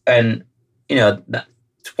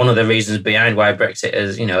 that's one of the reasons behind why Brexit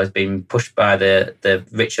has been pushed by the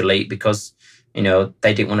rich elite, because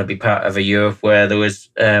they didn't want to be part of a Europe where there was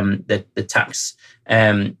the tax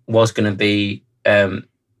was going to be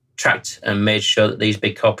tracked and made sure that these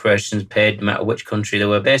big corporations paid no matter which country they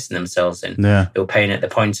were basing themselves in. Yeah. They were paying at the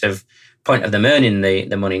point of point of them earning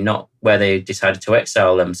the money, not where they decided to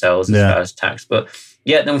exile themselves as far as tax. But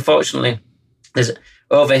yet, unfortunately, there's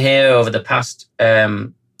over here over the past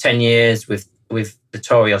 10 years with the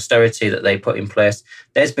Tory austerity that they put in place,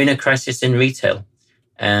 there's been a crisis in retail.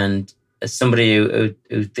 And as somebody who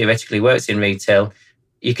theoretically works in retail,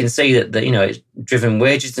 you can see that it's driven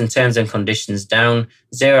wages and terms and conditions down,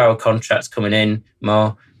 0-hour contracts coming in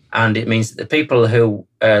more, and it means that the people who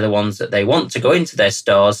are the ones that they want to go into their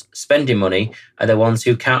stores spending money are the ones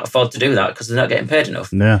who can't afford to do that because they're not getting paid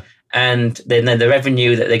enough. Yeah. And then the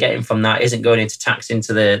revenue that they're getting from that isn't going into tax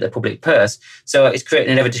into the public purse. So it's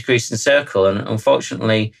creating an ever-decreasing circle. And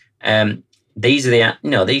unfortunately, these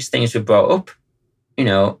are these things were brought up,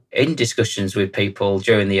 in discussions with people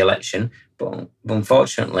during the election. But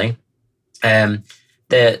unfortunately,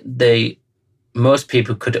 most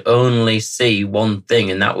people could only see one thing,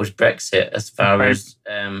 and that was Brexit. As far as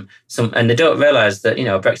and they don't realise that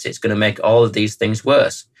Brexit is going to make all of these things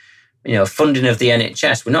worse. Funding of the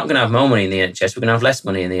NHS. We're not going to have more money in the NHS. We're going to have less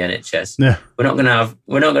money in the NHS. Yeah. We're not going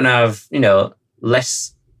to have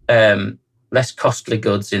less costly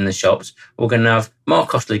goods in the shops. We're going to have more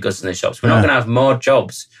costly goods in the shops. We're not going to have more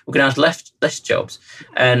jobs. We're going to have less jobs.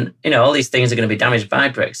 And, all these things are going to be damaged by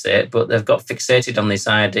Brexit, but they've got fixated on this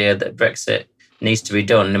idea that Brexit needs to be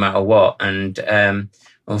done no matter what. And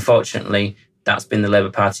unfortunately, that's been the Labour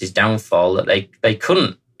Party's downfall, that they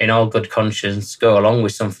couldn't, in all good conscience, go along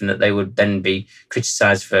with something that they would then be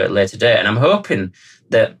criticised for at a later date. And I'm hoping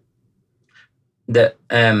that there's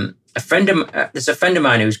a friend of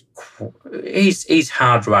mine who's he's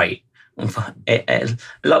hard right, a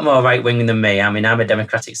lot more right wing than me. I mean, I'm a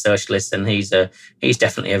democratic socialist, and he's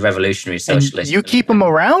definitely a revolutionary socialist. And you keep him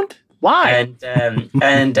around? Why?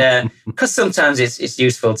 And because sometimes it's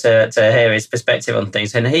useful to hear his perspective on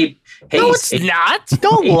things. And it's not.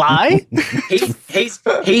 Don't lie.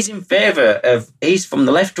 He's in favour of. He's from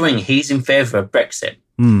the left wing. He's in favour of Brexit,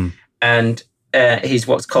 and he's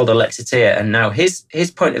what's called a Lexiteer. And now his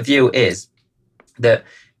point of view is that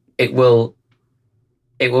it will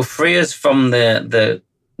free us from the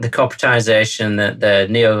corporatisation, the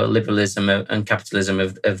neoliberalism and capitalism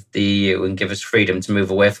of the EU, and give us freedom to move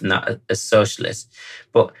away from that as socialists.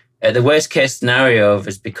 But the worst case scenario of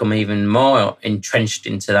us become even more entrenched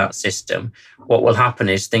into that system, what will happen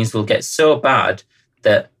is things will get so bad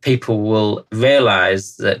that people will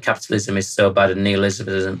realise that capitalism is so bad and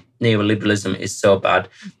neoliberalism is so bad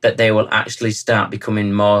that they will actually start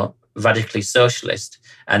becoming more radically socialist,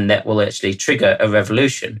 and that will actually trigger a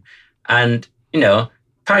revolution. And,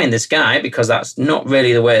 pie in the sky, because that's not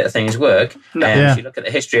really the way that things work. If you look at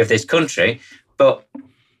the history of this country, but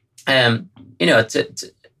to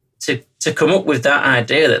come up with that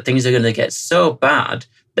idea that things are going to get so bad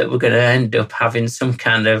that we're going to end up having some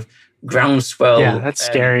kind of groundswell, that's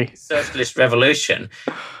scary, socialist revolution.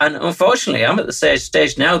 And unfortunately, I'm at the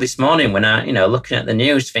stage now this morning when I, looking at the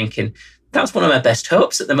news, thinking that's one of my best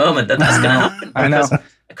hopes at the moment that's going to happen. I know.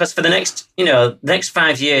 Because for the next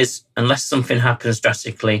 5 years, unless something happens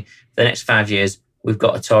drastically, for the next 5 years, we've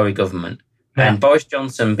got a Tory government. Yeah. And Boris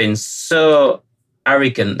Johnson being so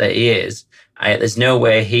arrogant that he is, there's no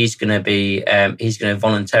way he's going to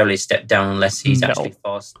voluntarily step down unless he's actually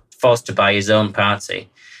forced to by his own party.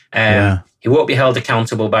 He won't be held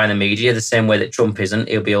accountable by the media the same way that Trump isn't.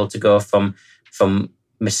 He'll be able to go from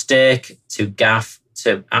mistake to gaffe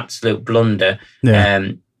to absolute blunder.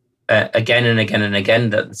 Again and again and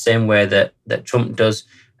again, the same way that Trump does,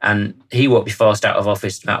 and he won't be forced out of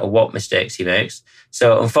office no matter what mistakes he makes.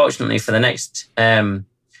 So, unfortunately, for the next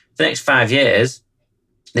 5 years,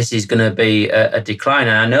 this is going to be a decline.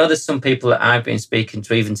 And I know there's some people that I've been speaking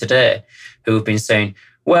to even today who have been saying,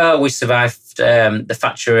 "Well, we survived the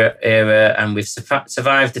Thatcher era, and we've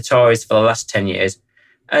survived the Tories for the last 10 years,"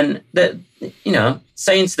 and that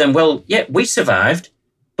saying to them, "Well, yeah, we survived."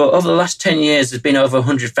 But over the last 10 years, there's been over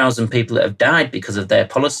 100,000 people that have died because of their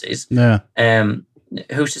policies. Yeah.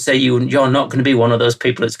 Who's to say you're not going to be one of those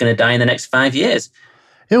people that's going to die in the next 5 years?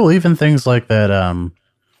 Yeah, well, even things like that.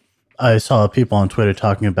 I saw people on Twitter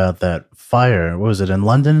talking about that fire. What was it, in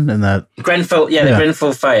London? And that Grenfell, the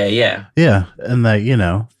Grenfell fire, yeah. Yeah, and that,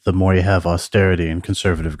 the more you have austerity and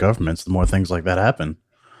conservative governments, the more things like that happen.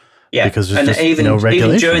 Yeah, because there's just even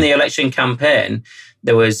regulation. Even during the election campaign,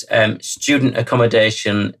 there was student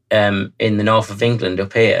accommodation in the north of England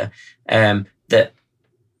up here that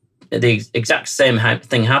the exact same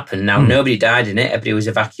thing happened. Now, nobody died in it. Everybody was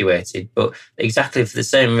evacuated. But exactly for the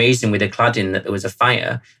same reason with the cladding, that there was a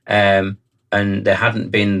fire and there hadn't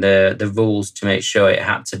been the rules to make sure it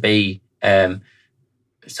had to be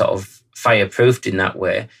sort of fireproofed in that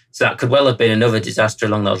way. So that could well have been another disaster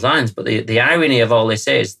along those lines. But the irony of all this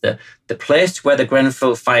is that the place where the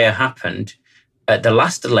Grenfell fire happened at the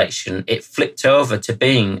last election, it flipped over to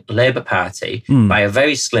being Labour Party by a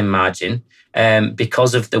very slim margin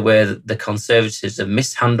because of the way that the Conservatives have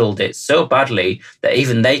mishandled it so badly that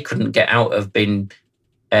even they couldn't get out of being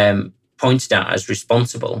pointed at as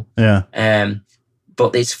responsible. Yeah.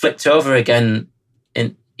 But it's flipped over again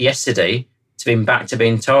yesterday to being back to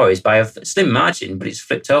being Tories by a slim margin, but it's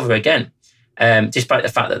flipped over again, despite the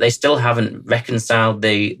fact that they still haven't reconciled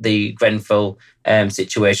the Grenfell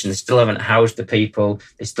situation. They still haven't housed the people.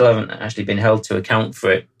 They still haven't actually been held to account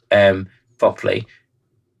for it properly.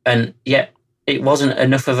 And yet it wasn't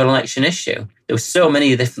enough of an election issue. There were so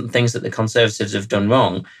many different things that the Conservatives have done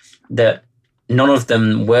wrong that none of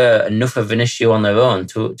them were enough of an issue on their own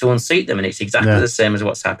to unseat them. And it's exactly the same as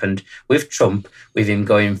what's happened with Trump, with him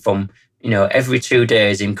going from, every 2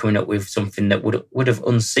 days, him coming up with something that would have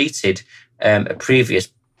unseated a previous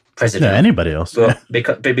president. Yeah, anybody else.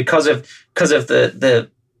 But because of the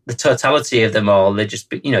totality of them all, they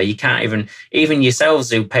just, you can't even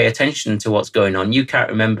yourselves who pay attention to what's going on, you can't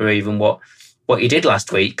remember even what he did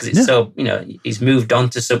last week because it's so, he's moved on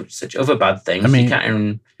to such other bad things. I mean, you can't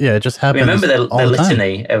even it just happens. remember the all the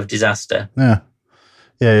litany of disaster. Yeah.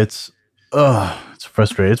 Yeah, it's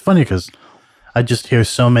frustrating. It's funny because I just hear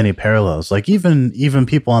so many parallels. Like even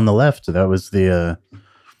people on the left, that was the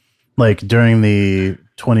during the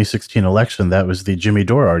 2016 election, that was the Jimmy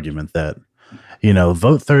Dore argument that,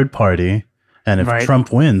 vote third party, and if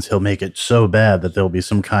Trump wins, he'll make it so bad that there'll be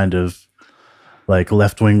some kind of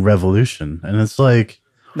left-wing revolution. And it's like,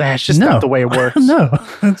 that's just not the way it works. No,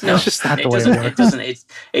 it's just not the way it works. It doesn't.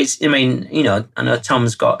 It's. I mean, I know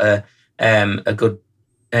Tom's got a good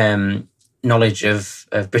knowledge of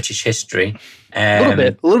British history. A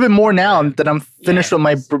little bit more now that I'm finished with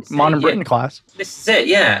my modern Britain class. This is it,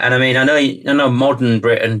 yeah. And I mean, I know modern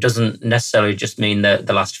Britain doesn't necessarily just mean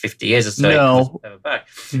the last 50 years or so. No. Back.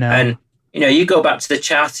 No. And you go back to the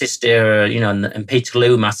Chartist era, and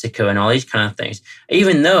Peterloo massacre and all these kind of things.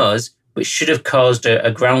 Even those, which should have caused a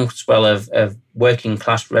groundswell of working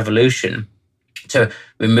class revolution to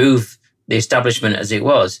remove the establishment as it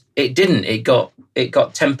was, it didn't. It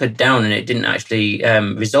got tempered down, and it didn't actually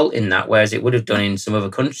result in that, whereas it would have done in some other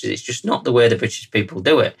countries. It's just not the way the British people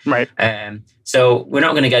do it. Right. So we're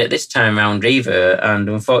not going to get it this time around either. And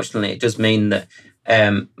unfortunately, it does mean that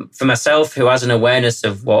for myself, who has an awareness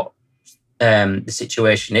of what the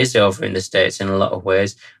situation is over in the States in a lot of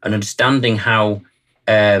ways, and understanding how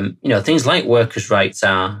things like workers' rights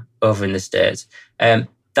are over in the States,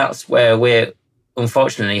 that's where we're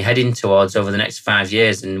unfortunately heading towards over the next 5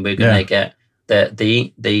 years, and we're going to get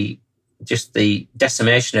the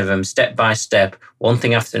decimation of them step by step. One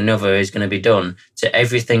thing after another is going to be done to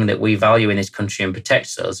everything that we value in this country and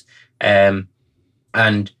protects us. And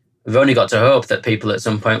we've only got to hope that people at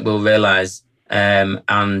some point will realise,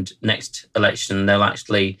 and next election they'll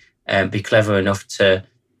actually be clever enough to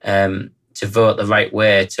vote the right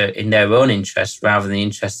way in their own interests rather than the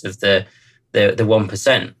interests of the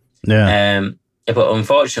 1%. Yeah. But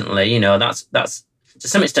unfortunately, that's to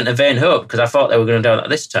some extent a vain hope, because I thought they were going to do that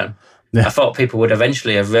this time. Yeah. I thought people would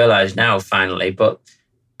eventually have realised now, finally. But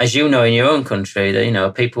as you know, in your own country,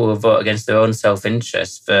 that people will vote against their own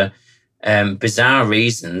self-interest for bizarre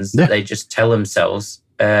reasons that they just tell themselves.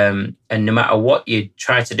 And no matter what you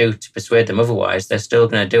try to do to persuade them otherwise, they're still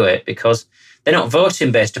going to do it because they're not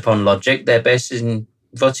voting based upon logic. They're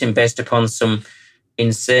voting based upon some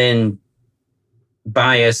insane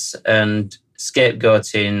bias and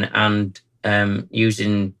scapegoating and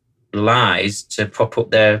using lies to prop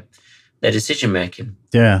up their decision making.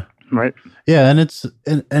 Yeah. Right. Yeah, and it's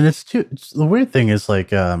the weird thing is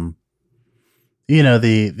the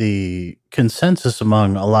consensus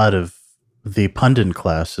among a lot of the pundit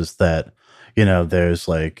class is that there's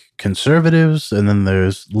conservatives and then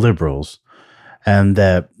there's liberals, and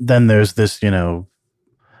that then there's this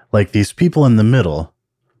these people in the middle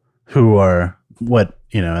who are what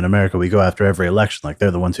in America we go after every election,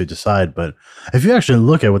 they're the ones who decide. But if you actually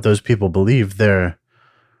look at what those people believe, their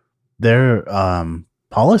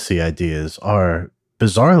policy ideas are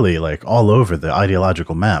bizarrely all over the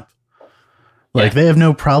ideological map. They have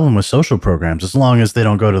no problem with social programs as long as they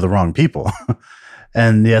don't go to the wrong people.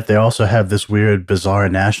 And yet they also have this weird, bizarre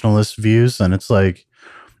nationalist views. And it's I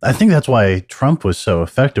think that's why Trump was so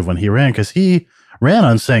effective when he ran, because he ran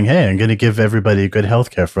on saying, hey, I'm going to give everybody good health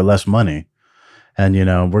care for less money. And,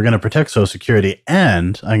 we're going to protect Social Security,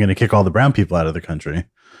 and I'm going to kick all the brown people out of the country.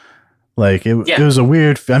 It was a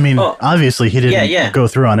weird, obviously he didn't go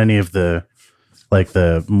through on any of the like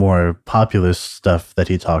the more populist stuff that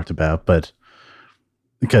he talked about. But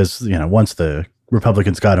because, once the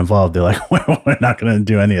Republicans got involved, they're like, we're not going to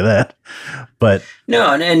do any of that. But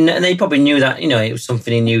no, and they probably knew that, it was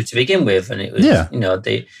something he knew to begin with. And it was,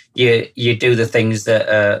 you do the things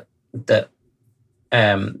that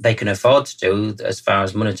they can afford to do as far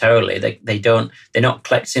as monetarily. They're not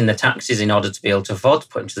collecting the taxes in order to be able to afford to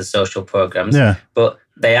put into the social programs. Yeah. But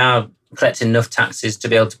they are collecting enough taxes to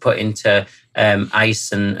be able to put into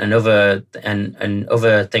ICE and other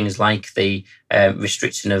things like the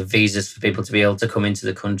restriction of visas for people to be able to come into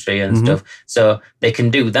the country and stuff. So they can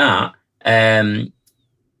do that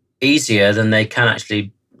easier than they can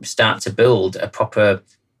actually start to build a proper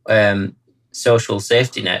social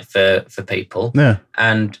safety net for people. Yeah.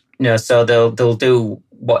 And so they'll do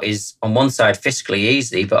what is on one side fiscally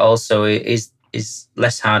easy, but also is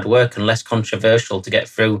less hard work and less controversial to get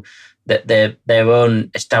through their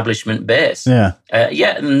own establishment base. Yeah.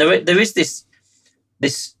 And there is this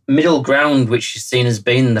middle ground which is seen as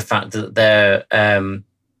being the fact that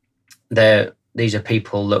these are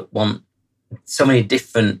people that want so many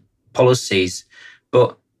different policies,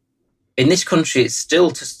 but in this country, it's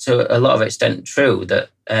still to a lot of extent true that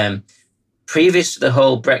previous to the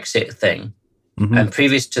whole Brexit thing, and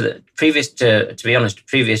previous to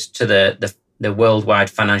the worldwide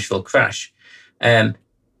financial crash,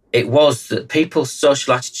 it was that people's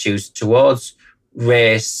social attitudes towards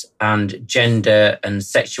race and gender and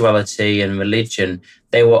sexuality and religion,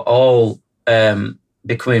 they were all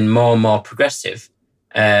becoming more and more progressive,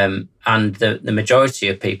 and the majority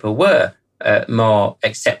of people were more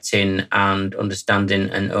accepting and understanding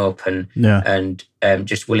and open, and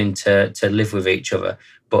just willing to live with each other.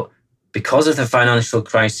 But because of the financial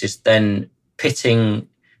crisis, then pitting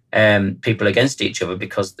people against each other,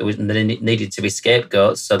 because there needed to be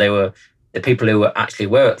scapegoats. So they were the people who were at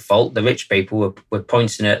fault. The rich people were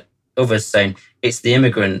pointing at others, saying it's the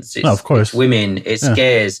immigrants, it's women, it's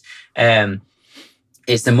gays,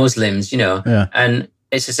 it's the Muslims, and.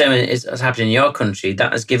 It's the same as happening in your country.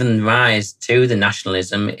 That has given rise to the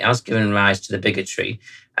nationalism. It has given rise to the bigotry.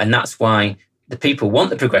 And that's why the people want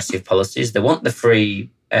the progressive policies. They want the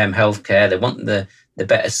free healthcare. They want the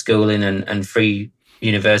better schooling and free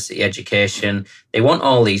university education. They want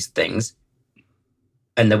all these things.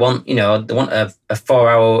 And they want a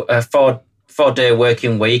 4-day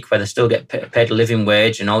working week where they still get paid a living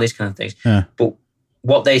wage and all these kind of things. Yeah. But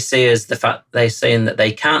what they see is the fact they're saying that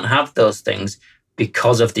they can't have those things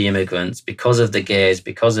because of the immigrants, because of the gays,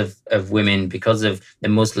 because of women, because of the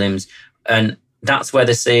Muslims. And that's where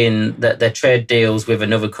they're saying that their trade deals with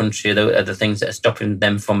another country are the things that are stopping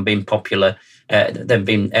them from being popular, them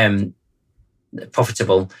being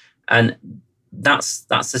profitable. And that's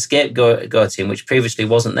the scapegoating, which previously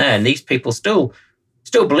wasn't there. And these people still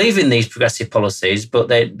believe in these progressive policies, but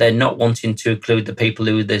they're not wanting to include the people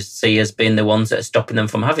who they see as being the ones that are stopping them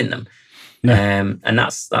from having them. Yeah. And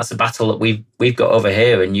that's a battle that we've got over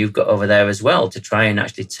here and you've got over there as well, to try and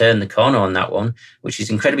actually turn the corner on that one, which is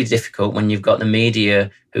incredibly difficult when you've got the media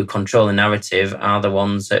who control the narrative are the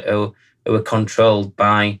ones that who are controlled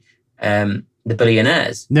by the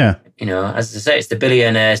billionaires. Yeah. As I say, it's the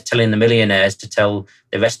billionaires telling the millionaires to tell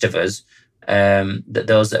the rest of us that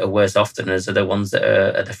those that are worse off than us are the ones that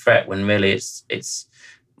are the threat, when really it's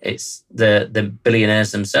the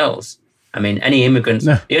billionaires themselves. I mean, the only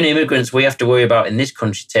immigrants we have to worry about in this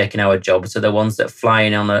country taking our jobs are the ones that are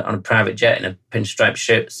flying on a private jet in a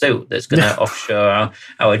pinstripe suit that's going to offshore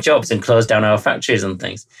our jobs and close down our factories and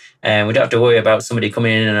things. And we don't have to worry about somebody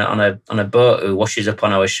coming in on a boat who washes up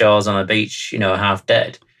on our shores on a beach, half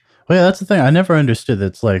dead. Well, yeah, that's the thing. I never understood.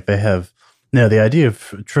 It's like they have, the idea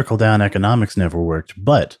of trickle-down economics never worked,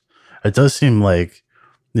 but it does seem like,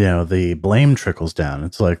 the blame trickles down.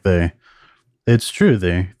 It's like it's true.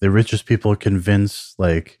 The richest people convince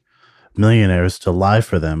like millionaires to lie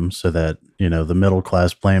for them so that, the middle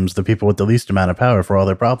class blames the people with the least amount of power for all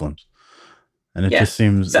their problems. And it just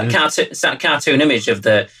seems... It's that cartoon image of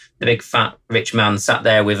the big fat rich man sat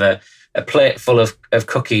there with a plate full of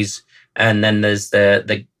cookies, and then there's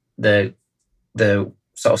the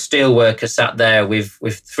sort of steel worker sat there with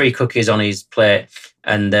 3 cookies on his plate,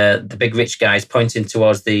 and the big rich guy is pointing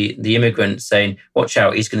towards the immigrant saying, watch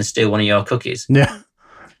out, he's going to steal one of your cookies. Yeah.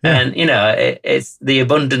 And, it's the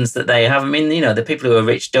abundance that they have. I mean, the people who are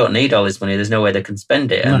rich don't need all this money. There's no way they can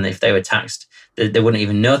spend it. No. And if they were taxed, they wouldn't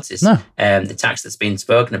even notice the tax that's being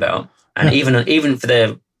spoken about. And even for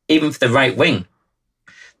the right wing,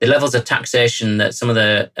 the levels of taxation that some of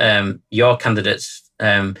the your candidates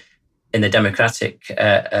in the Democratic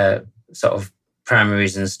sort of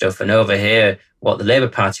primaries and stuff, and over here what the Labour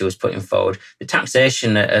Party was putting forward, the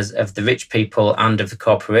taxation of the rich people and of the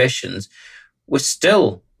corporations was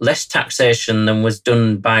still less taxation than was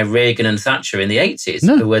done by Reagan and Thatcher in the 80s,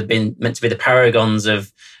 who had been meant to be the paragons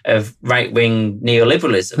of right-wing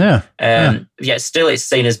neoliberalism. Yet still it's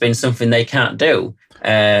seen as being something they can't do.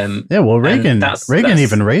 Reagan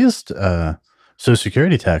even raised Social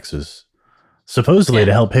Security taxes, supposedly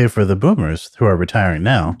to help pay for the boomers who are retiring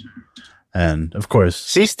now. And of course,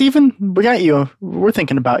 see, Stephen, we got you. We're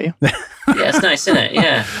thinking about you. Yeah, it's nice, isn't it?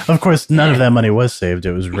 Yeah. Of course, none of that money was saved.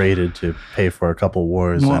 It was raided to pay for a couple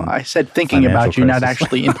wars. Well, I said thinking about you, not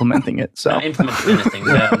actually implementing it. So not implementing anything.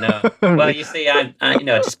 No. Well, you see, I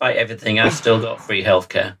despite everything, I've still got free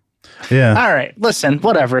healthcare. Yeah. All right. Listen,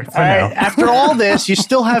 whatever. All right. After all this, you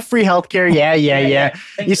still have free healthcare. Yeah.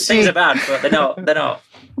 Things are bad, but they're not.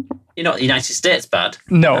 You're not the United States bad.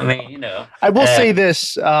 No. I mean, I will say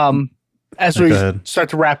this. As we start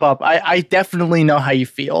to wrap up, I definitely know how you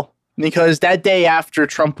feel, because that day after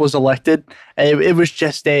Trump was elected, it was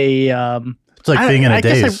just a... it's like being in a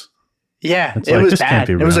daze. It was bad.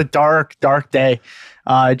 It was a dark, dark day.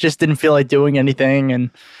 I just didn't feel like doing anything,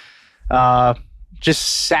 and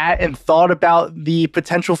just sat and thought about the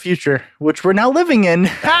potential future, which we're now living in.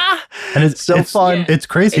 And it's fun. Yeah. It's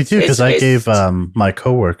crazy, too, because I gave my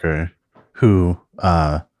coworker, who...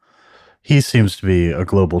 he seems to be a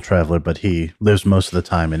global traveler, but he lives most of the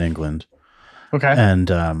time in England. Okay.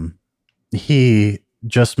 And he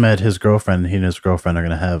just met his girlfriend. He and his girlfriend are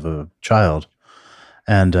going to have a child.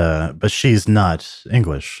 And but she's not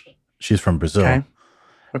English. She's from Brazil.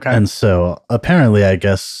 Okay. And so apparently, I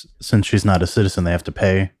guess, since she's not a citizen, they have to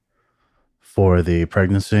pay for the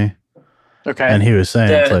pregnancy. Okay. And he was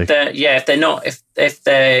saying, if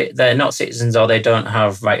they're not citizens, or they don't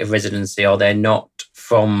have right of residency, or they're not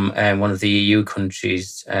from one of the EU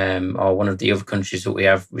countries, or one of the other countries that we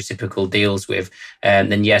have reciprocal deals with,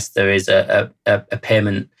 then yes, there is a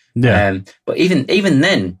payment. Yeah. But even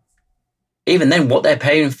then, what they're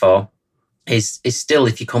paying for is still,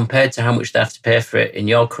 if you compare to how much they have to pay for it in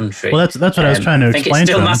your country. Well, that's what I was trying to explain. I think it's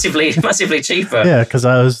still massively cheaper. Yeah, because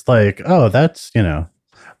I was like, oh, that's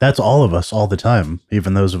all of us all the time,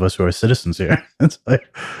 even those of us who are citizens here. It's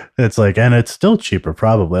like, and it's still cheaper,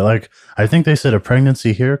 probably. Like, I think they said a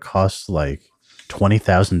pregnancy here costs like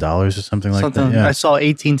 $20,000 or something like that. Yeah. I saw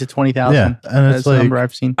 18 to 20,000. Yeah, and it's the number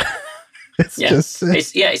I've seen. It's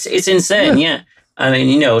insane. Yeah. I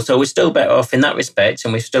mean, so we're still better off in that respect,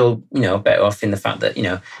 and we're still, better off in the fact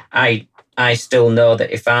that, I still know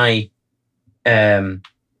that if I,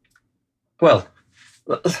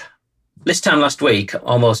 this time last week,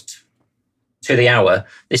 almost to the hour,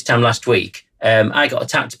 this time last week, I got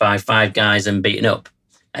attacked by 5 guys and beaten up.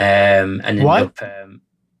 And ended up,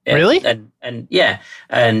 really? And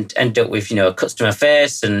ended up with, cuts to my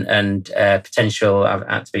face and potential. I've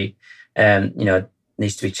had to be,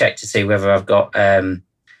 needs to be checked to see whether I've got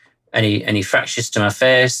any fractures to my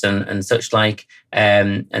face and such like.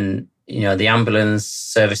 And the ambulance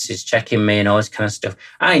services checking me and all this kind of stuff.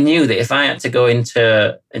 I knew that if I had to go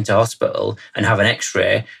into hospital and have an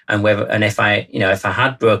X-ray, and if I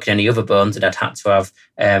had broken any other bones, and I'd had to have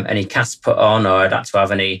any casts put on, or I'd had to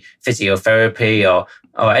have any physiotherapy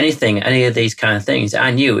or anything, any of these kind of things, I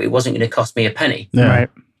knew it wasn't going to cost me a penny. Yeah.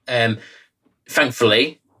 Right.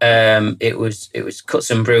 Thankfully, it was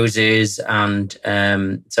cuts and bruises, and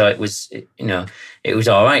so it was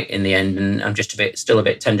all right in the end. And I'm just still a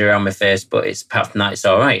bit tender around my face, but apart from that, it's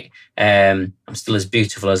all right. I'm still as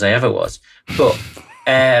beautiful as I ever was, but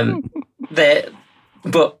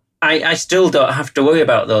I still don't have to worry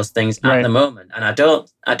about those things at the moment, and I don't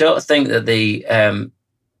think that the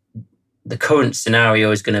current scenario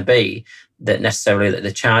is going to be that necessarily that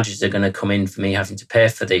the charges are going to come in for me having to pay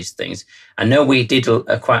for these things. I know we did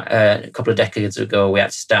a couple of decades ago, we had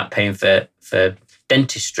to start paying for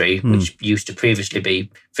dentistry, which used to previously be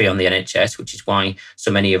free on the NHS, which is why so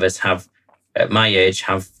many of us at my age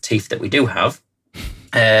have teeth that we do have.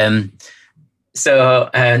 So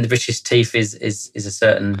the British teeth is a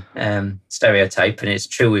certain stereotype, and it's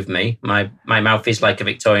true with me. My mouth is like a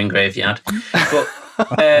Victorian graveyard, but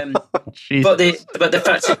but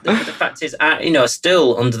the fact is,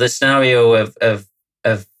 still under the scenario of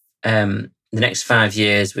the next 5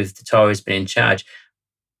 years with the Tories being in charge,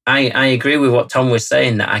 I agree with what Tom was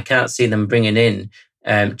saying, that I can't see them bringing in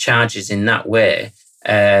charges in that way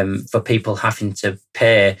for people having to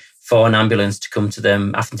pay for an ambulance to come to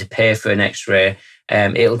them, having to pay for an X-ray.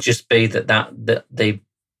 It'll just be that the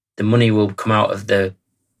money will come out of the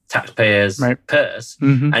taxpayers' purse,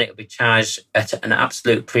 and it'll be charged at an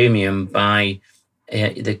absolute premium by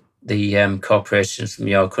the the corporations from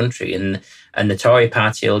your country, and the Tory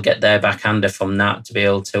party will get their backhander from that to be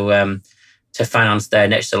able to finance their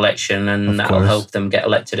next election, and that'll help them get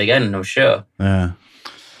elected again, I'm sure. Yeah.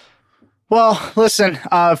 Well, listen,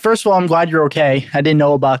 first of all, I'm glad you're okay. I didn't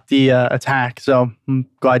know about the attack, so I'm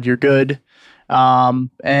glad you're good.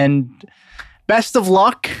 And best of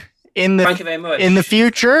luck Thank you very much. in the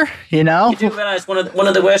future, You do realize one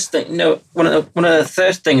of the worst things, one of the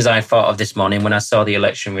first things I thought of this morning when I saw the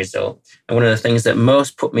election result, and one of the things that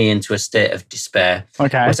most put me into a state of despair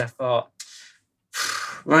was I thought,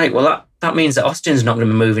 right, well, that means that Austin's not going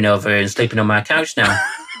to be moving over and sleeping on my couch now.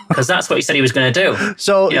 Because that's what he said he was going to do.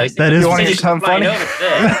 So that is funny.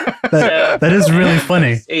 That is really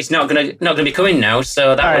funny. He's not going to be coming now.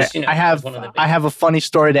 So that was, I have a funny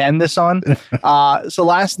story to end this on. So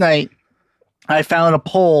last night I found a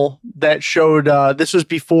poll that showed this was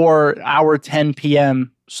before our 10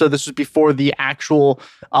 p.m. So this was before the actual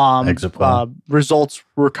exit poll results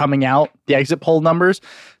were coming out, the exit poll numbers.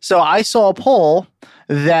 So I saw a poll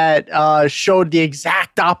that showed the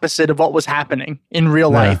exact opposite of what was happening in real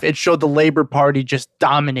life. It showed the Labour Party just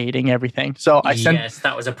dominating everything. So I sent... Yes,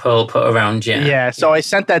 that was a poll put around, Yeah, so I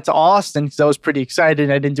sent that to Austin because I was pretty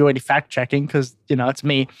excited. I didn't do any fact checking because, it's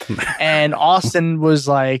me. And Austin was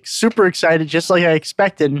like super excited, just like I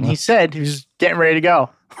expected. And he said he was getting ready to go.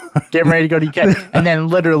 Getting ready to go to UK. And then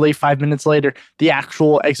literally 5 minutes later, the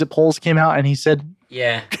actual exit polls came out and he said...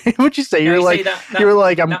 Yeah. What'd you say? You were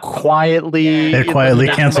like, I'm quietly... Yeah, quietly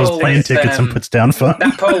cancels plane tickets and puts down phone.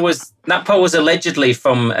 That poll was allegedly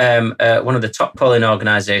from one of the top polling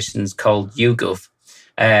organisations called YouGov,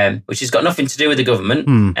 which has got nothing to do with the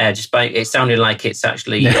government. It sounded like it's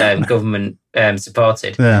actually government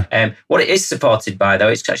supported. Yeah. What it is supported by, though,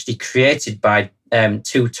 it's actually created by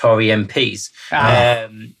 2 Tory MPs.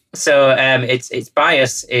 So its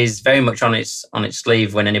bias is very much on its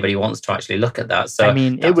sleeve when anybody wants to actually look at that. So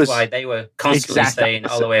that's why they were constantly saying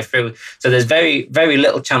all the way through. So there's very, very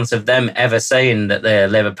little chance of them ever saying that the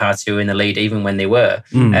Labour Party were in the lead, even when they were.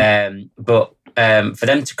 But for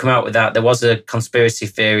them to come out with that, there was a conspiracy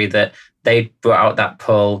theory that they brought out that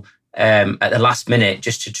poll at the last minute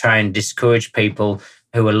just to try and discourage people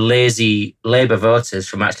who were lazy Labour voters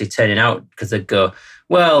from actually turning out, because they'd go,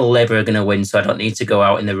 well, Labour are going to win, so I don't need to go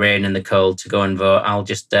out in the rain and the cold to go and vote. I'll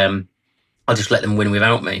just let them win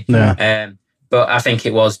without me. Yeah. But I think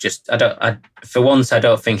it was just, for once, I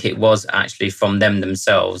don't think it was actually from them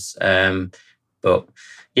themselves. But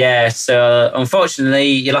yeah, so unfortunately,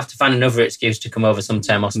 you'll have to find another excuse to come over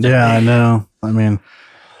sometime, Austin. Yeah, I know. I mean,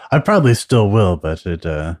 I probably still will, but it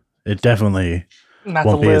definitely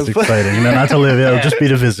won't be as exciting. No, not to live. It'll just be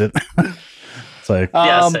to visit. It's like, I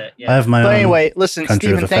have my own. But anyway, listen,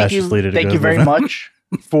 Stephen, thank you very much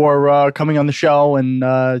for coming on the show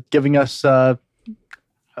and giving us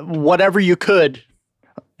whatever you could,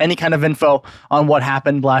 any kind of info on what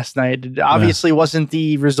happened last night. It obviously wasn't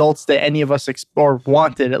the results that any of us or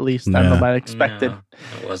wanted, at least. I don't know about expected. No,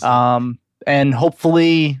 it wasn't. And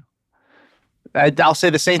hopefully, I'll say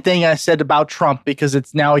the same thing I said about Trump, because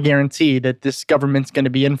it's now a guarantee that this government's going to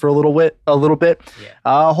be in for a little bit.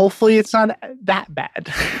 Yeah. Hopefully it's not that bad.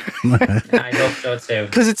 I hope so too.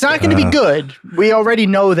 Because it's not going to be good. We already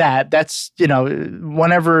know that. That's,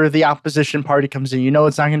 whenever the opposition party comes in,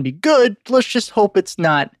 it's not going to be good. Let's just hope it's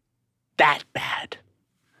not that bad.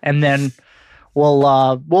 And then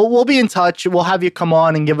we'll be in touch. We'll have you come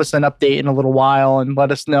on and give us an update in a little while and let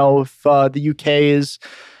us know if the UK is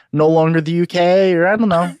no longer the UK, or I don't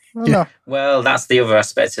know. Well, that's the other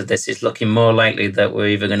aspect of this. It's looking more likely that we're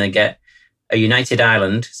either going to get a united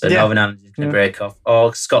Ireland, so Northern Ireland is going to break off,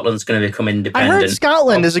 or Scotland's going to become independent. I heard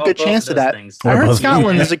Scotland is a good chance of that. I heard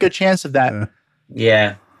Scotland is a good chance of that.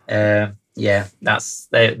 Yeah. That's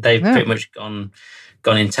they've pretty much gone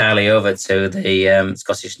entirely over to the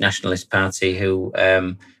Scottish Nationalist Party, who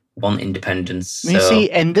want independence. You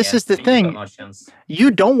see, and this is the thing.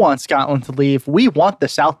 You don't want Scotland to leave. We want the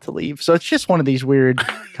South to leave. So it's just one of these weird,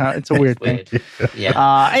 it's a weird thing.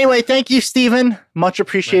 Yeah. Anyway, thank you, Stephen. Much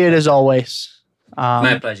appreciated as always.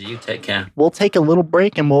 My pleasure. You take care. We'll take a little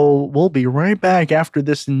break and we'll be right back after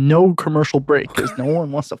this no commercial break, because no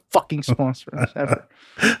one wants to fucking sponsor us ever.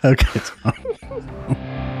 Okay.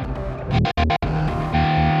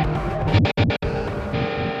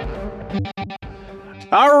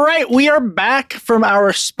 All right, we are back from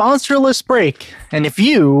our sponsorless break. And if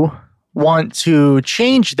you want to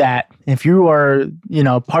change that, if you are,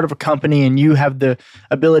 part of a company and you have the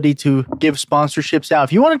ability to give sponsorships out,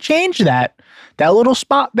 if you want to change that little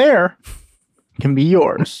spot there can be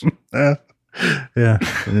yours. Yeah,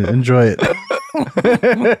 enjoy it.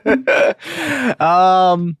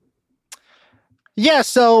 Yeah,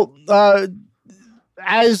 so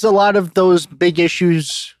as a lot of those big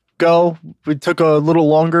issues go, it took a little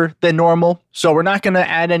longer than normal. So we're not going to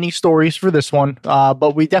add any stories for this one,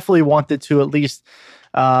 but we definitely wanted to at least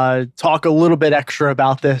talk a little bit extra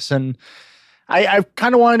about this. And I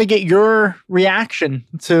kind of wanted to get your reaction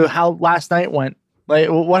to how last night went. Like,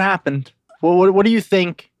 what happened? What do you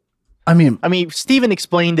think? I mean, Steven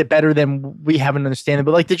explained it better than we haven't understand it,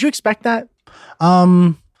 but like, did you expect that?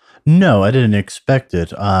 No, I didn't expect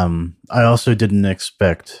it. I also didn't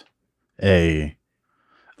expect a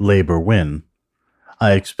Labor win.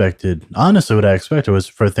 Honestly, what I expected was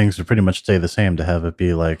for things to pretty much stay the same, to have it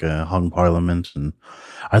be like a hung parliament. And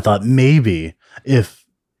I thought maybe if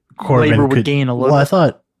Corbyn Labor would gain a little. Well, I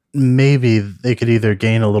thought maybe they could either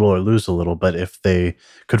gain a little or lose a little, but if they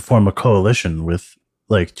could form a coalition with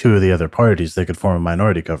like two of the other parties, they could form a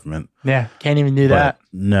minority government. Yeah, can't even do that.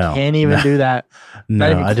 No. Can't even do that. No,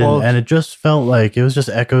 I didn't. And it just felt like it was just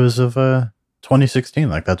echoes of 2016.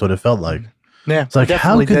 Like, that's what it felt like. Yeah. It's like,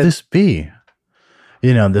 how could this be?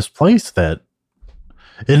 You know, this place that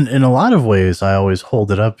in a lot of ways I always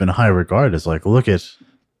hold it up in high regard as like, look at,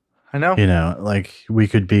 I know. You know, like, we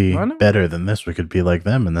could be better than this. We could be like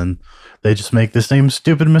them. And then they just make the same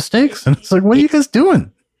stupid mistakes. And it's like, what are you guys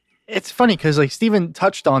doing? It's funny because like Steven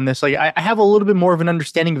touched on this. Like I have a little bit more of an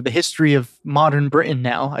understanding of the history of modern Britain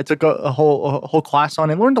now. I took a whole class on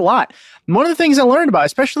it and learned a lot. And one of the things I learned about,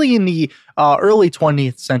 especially in the early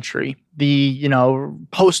 20th century, the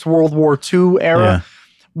post World War II era,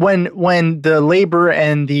 when the Labour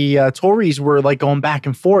and the Tories were like going back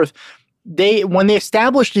and forth, when they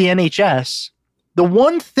established the NHS, the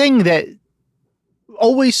one thing that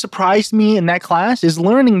always surprised me in that class is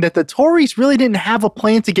learning that the Tories really didn't have a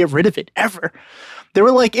plan to get rid of it ever. They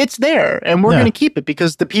were like, it's there and we're going to keep it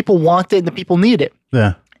because the people want it and the people need it.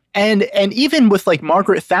 Yeah. And even with like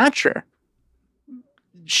Margaret Thatcher,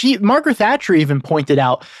 Margaret Thatcher even pointed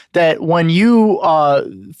out that when you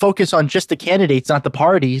focus on just the candidates, not the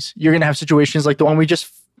parties, you're going to have situations like the one we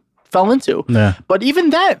just fell into. Yeah. But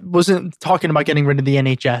even that wasn't talking about getting rid of the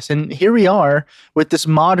NHS. And here we are with this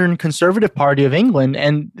modern Conservative Party of England,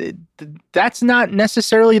 and that's not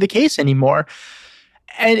necessarily the case anymore.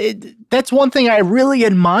 And that's one thing I really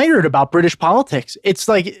admired about British politics. It's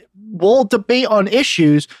like, we'll debate on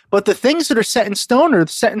issues, but the things that are set in stone are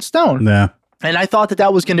set in stone. Yeah. And I thought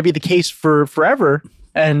that was going to be the case for forever.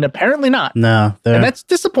 And apparently not. No, and that's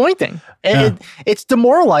disappointing. It's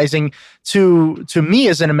demoralizing to me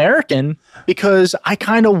as an American because I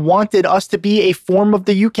kind of wanted us to be a form of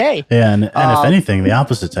the UK. Yeah, and if anything, the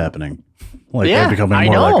opposite's happening. Like they're becoming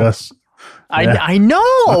more like us. I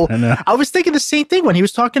know. I was thinking the same thing when he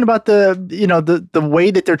was talking about the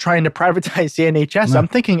way that they're trying to privatize the NHS. I'm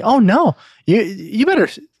thinking, oh no, you better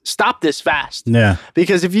stop this fast. Yeah,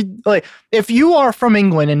 because if you are from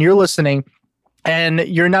England and you're listening, and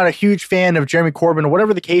you're not a huge fan of Jeremy Corbyn or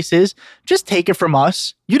whatever the case is, just take it from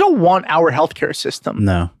us. You don't want our healthcare system.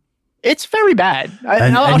 No. It's very bad.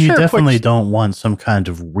 And you definitely don't want some kind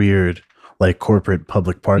of weird, like, corporate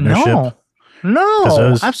public partnership.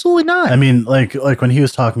 No, absolutely not. I mean, like when he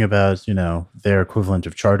was talking about, their equivalent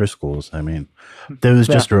of charter schools, I mean, there was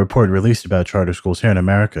just a report released about charter schools here in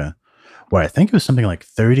America where I think it was something like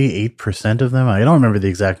 38% of them. I don't remember the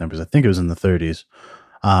exact numbers. I think it was in the 30s.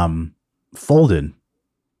 Folded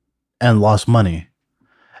and lost money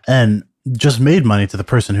and just made money to the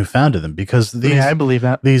person who founded them because I believe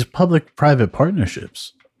that these public-private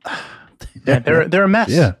partnerships, they're a mess.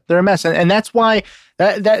 Yeah. They're a mess. And that's why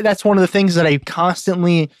that's one of the things that I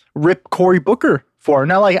constantly rip Cory Booker for.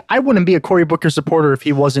 Now, like, I wouldn't be a Cory Booker supporter if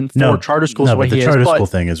he wasn't for charter schools the way he is. The charter school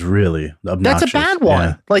thing is really obnoxious. That's a bad one.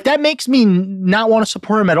 Yeah. Like, that makes me not want to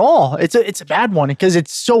support him at all. It's a bad one because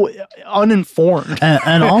it's so uninformed.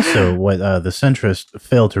 And also, what the centrists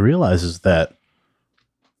fail to realize is that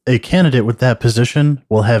a candidate with that position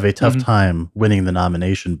will have a tough time winning the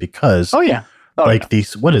nomination because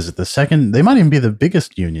what is it? The second, they might even be the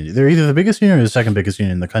biggest union. They're either the biggest union or the second biggest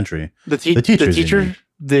union in the country. The teachers union.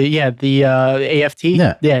 The AFT.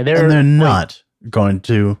 Yeah. They're not going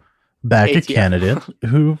to back a candidate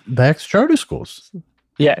who backs charter schools.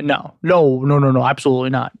 Yeah, no,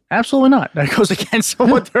 absolutely not. Absolutely not. That goes against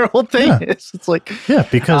what their whole thing is. It's like,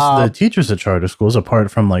 because the teachers at charter schools,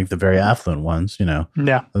 apart from like the very affluent ones,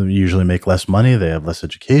 usually make less money. They have less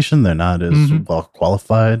education. They're not as well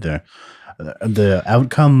qualified. The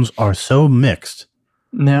outcomes are so mixed.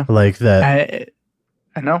 Yeah, like that.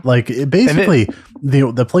 I know. Like, basically,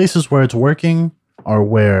 the places where it's working are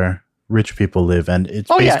where rich people live, and it's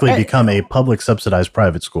basically become a public subsidized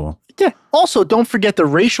private school. Yeah, Also, don't forget the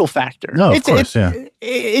racial factor. No, of course,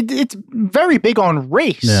 it's very big on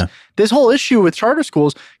race. Yeah. This whole issue with charter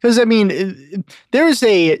schools, because I mean,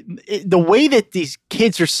 the way that these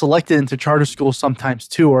kids are selected into charter schools sometimes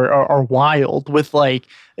too are wild. With like,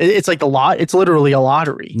 it's like it's literally a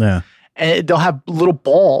lottery. Yeah. And they'll have little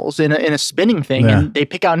balls in a spinning thing, and they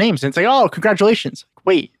pick out names, and it's like, oh, congratulations.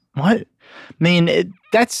 Wait, what? I mean,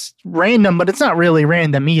 that's random, but it's not really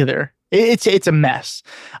random either. It's a mess.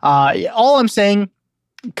 All I'm saying,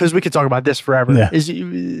 because we could talk about this forever, is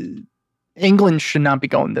England should not be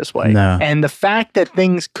going this way. No. And the fact that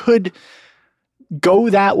things could go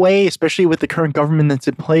that way, especially with the current government that's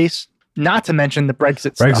in place, not to mention the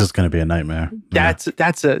Brexit stuff. Brexit's going to be a nightmare. That's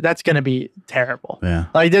going to be terrible. Yeah.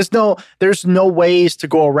 Like there's no ways to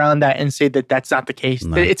go around that and say that that's not the case.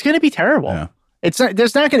 No. It's going to be terrible. Yeah. It's not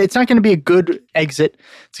going to be a good exit.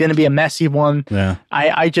 It's going to be a messy one. Yeah.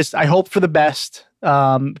 I hope for the best.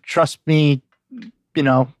 Trust me,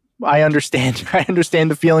 I understand. I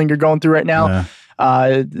understand the feeling you're going through right now.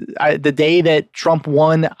 Yeah. The day that Trump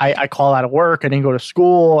won, I called out of work. I didn't go to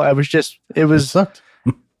school. It sucked.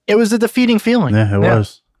 It was a defeating feeling. Yeah, it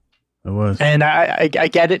was. It was. And I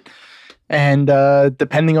get it. And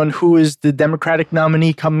depending on who is the Democratic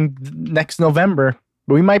nominee come next November,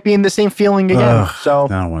 we might be in the same feeling again. So I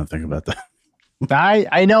don't want to think about that.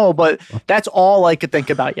 I know, but that's all I could think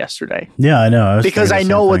about yesterday. Yeah, I know. Because I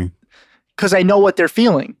know what they're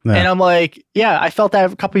feeling. Yeah. And I'm like, yeah, I felt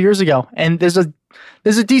that a couple of years ago. And there's a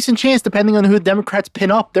decent chance, depending on who the Democrats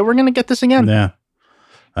pin up, that we're going to get this again. Yeah.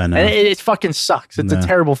 I know. And it fucking sucks. It's a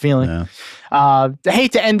terrible feeling. Yeah. I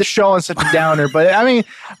hate to end the show on such a downer, but I mean,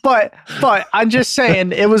 but I'm just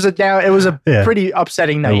saying it was a pretty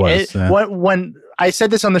upsetting night. It was, when I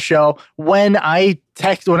said this on the show, when I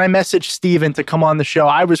messaged Steven to come on the show,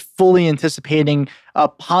 I was fully anticipating a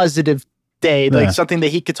positive day, like something that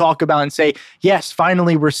he could talk about and say, yes,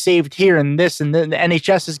 finally we're saved here and this and the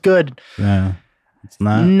NHS is good. Yeah. It's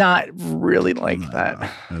not really like that.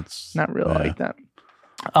 It's not really like that.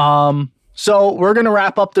 So we're going to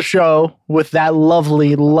wrap up the show with that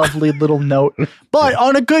lovely, lovely little note. But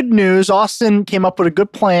on a good news, Austin came up with a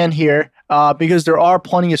good plan here because there are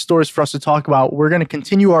plenty of stories for us to talk about. We're going to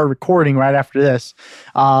continue our recording right after this.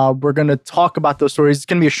 We're going to talk about those stories. It's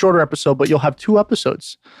going to be a shorter episode, but you'll have 2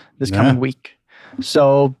 episodes this coming week.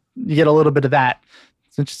 So you get a little bit of that.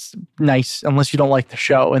 It's nice, unless you don't like the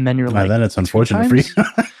show, and then you're like, then it's unfortunate for you.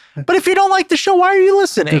 But if you don't like the show, why are you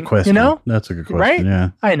listening? Good question. That's a good question. Right? Yeah.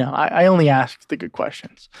 I know. I only ask the good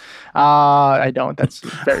questions. I don't. That's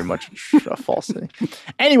very much a false thing.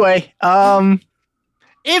 Anyway,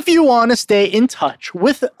 if you want to stay in touch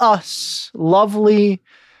with us, lovely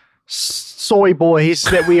soy boys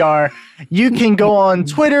that we are, you can go on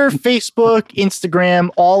Twitter, Facebook, Instagram,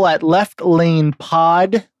 all at Left Lane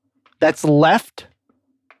Pod. That's Left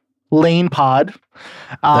Lane Pod.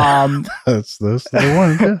 That's the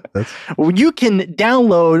one. Yeah, you can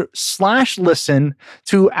download / listen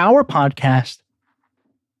to our podcast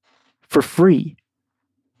for free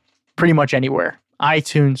pretty much anywhere.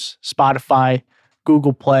 iTunes, Spotify,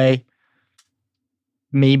 Google Play,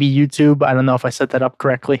 maybe YouTube. I don't know if I set that up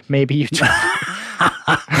correctly. Maybe YouTube.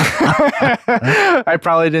 I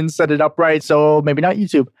probably didn't set it up right, so maybe not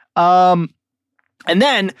YouTube. And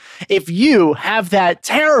then if you have that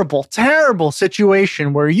terrible, terrible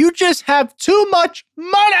situation where you just have too much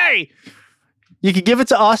money, you can give it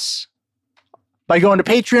to us by going to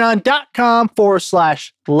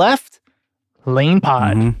patreon.com/Left Lane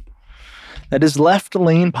Pod. Mm-hmm. That is Left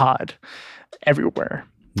Lane Pod everywhere.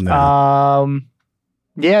 No.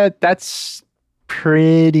 Yeah, that's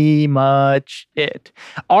pretty much it.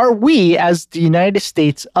 Are we, as the United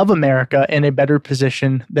States of America, in a better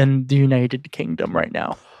position than the United Kingdom right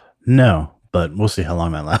now? No, but we'll see how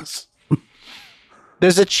long that lasts.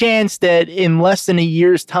 There's a chance that in less than a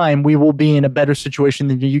year's time, we will be in a better situation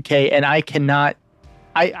than the UK, and I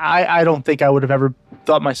don't think I would have ever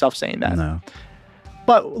thought myself saying that. No.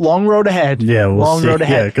 But long road ahead. Yeah, we'll see. Road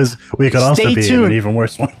ahead. Yeah, because we could also be in an even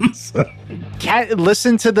worse one. So.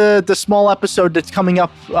 Listen to the small episode that's coming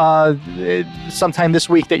up sometime this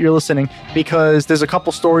week that you're listening, because there's a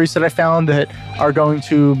couple stories that I found that are going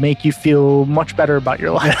to make you feel much better about your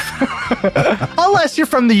life. Unless you're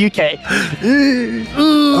from the UK.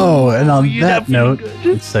 Oh, and on that note,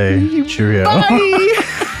 let's say cheerio. Bye.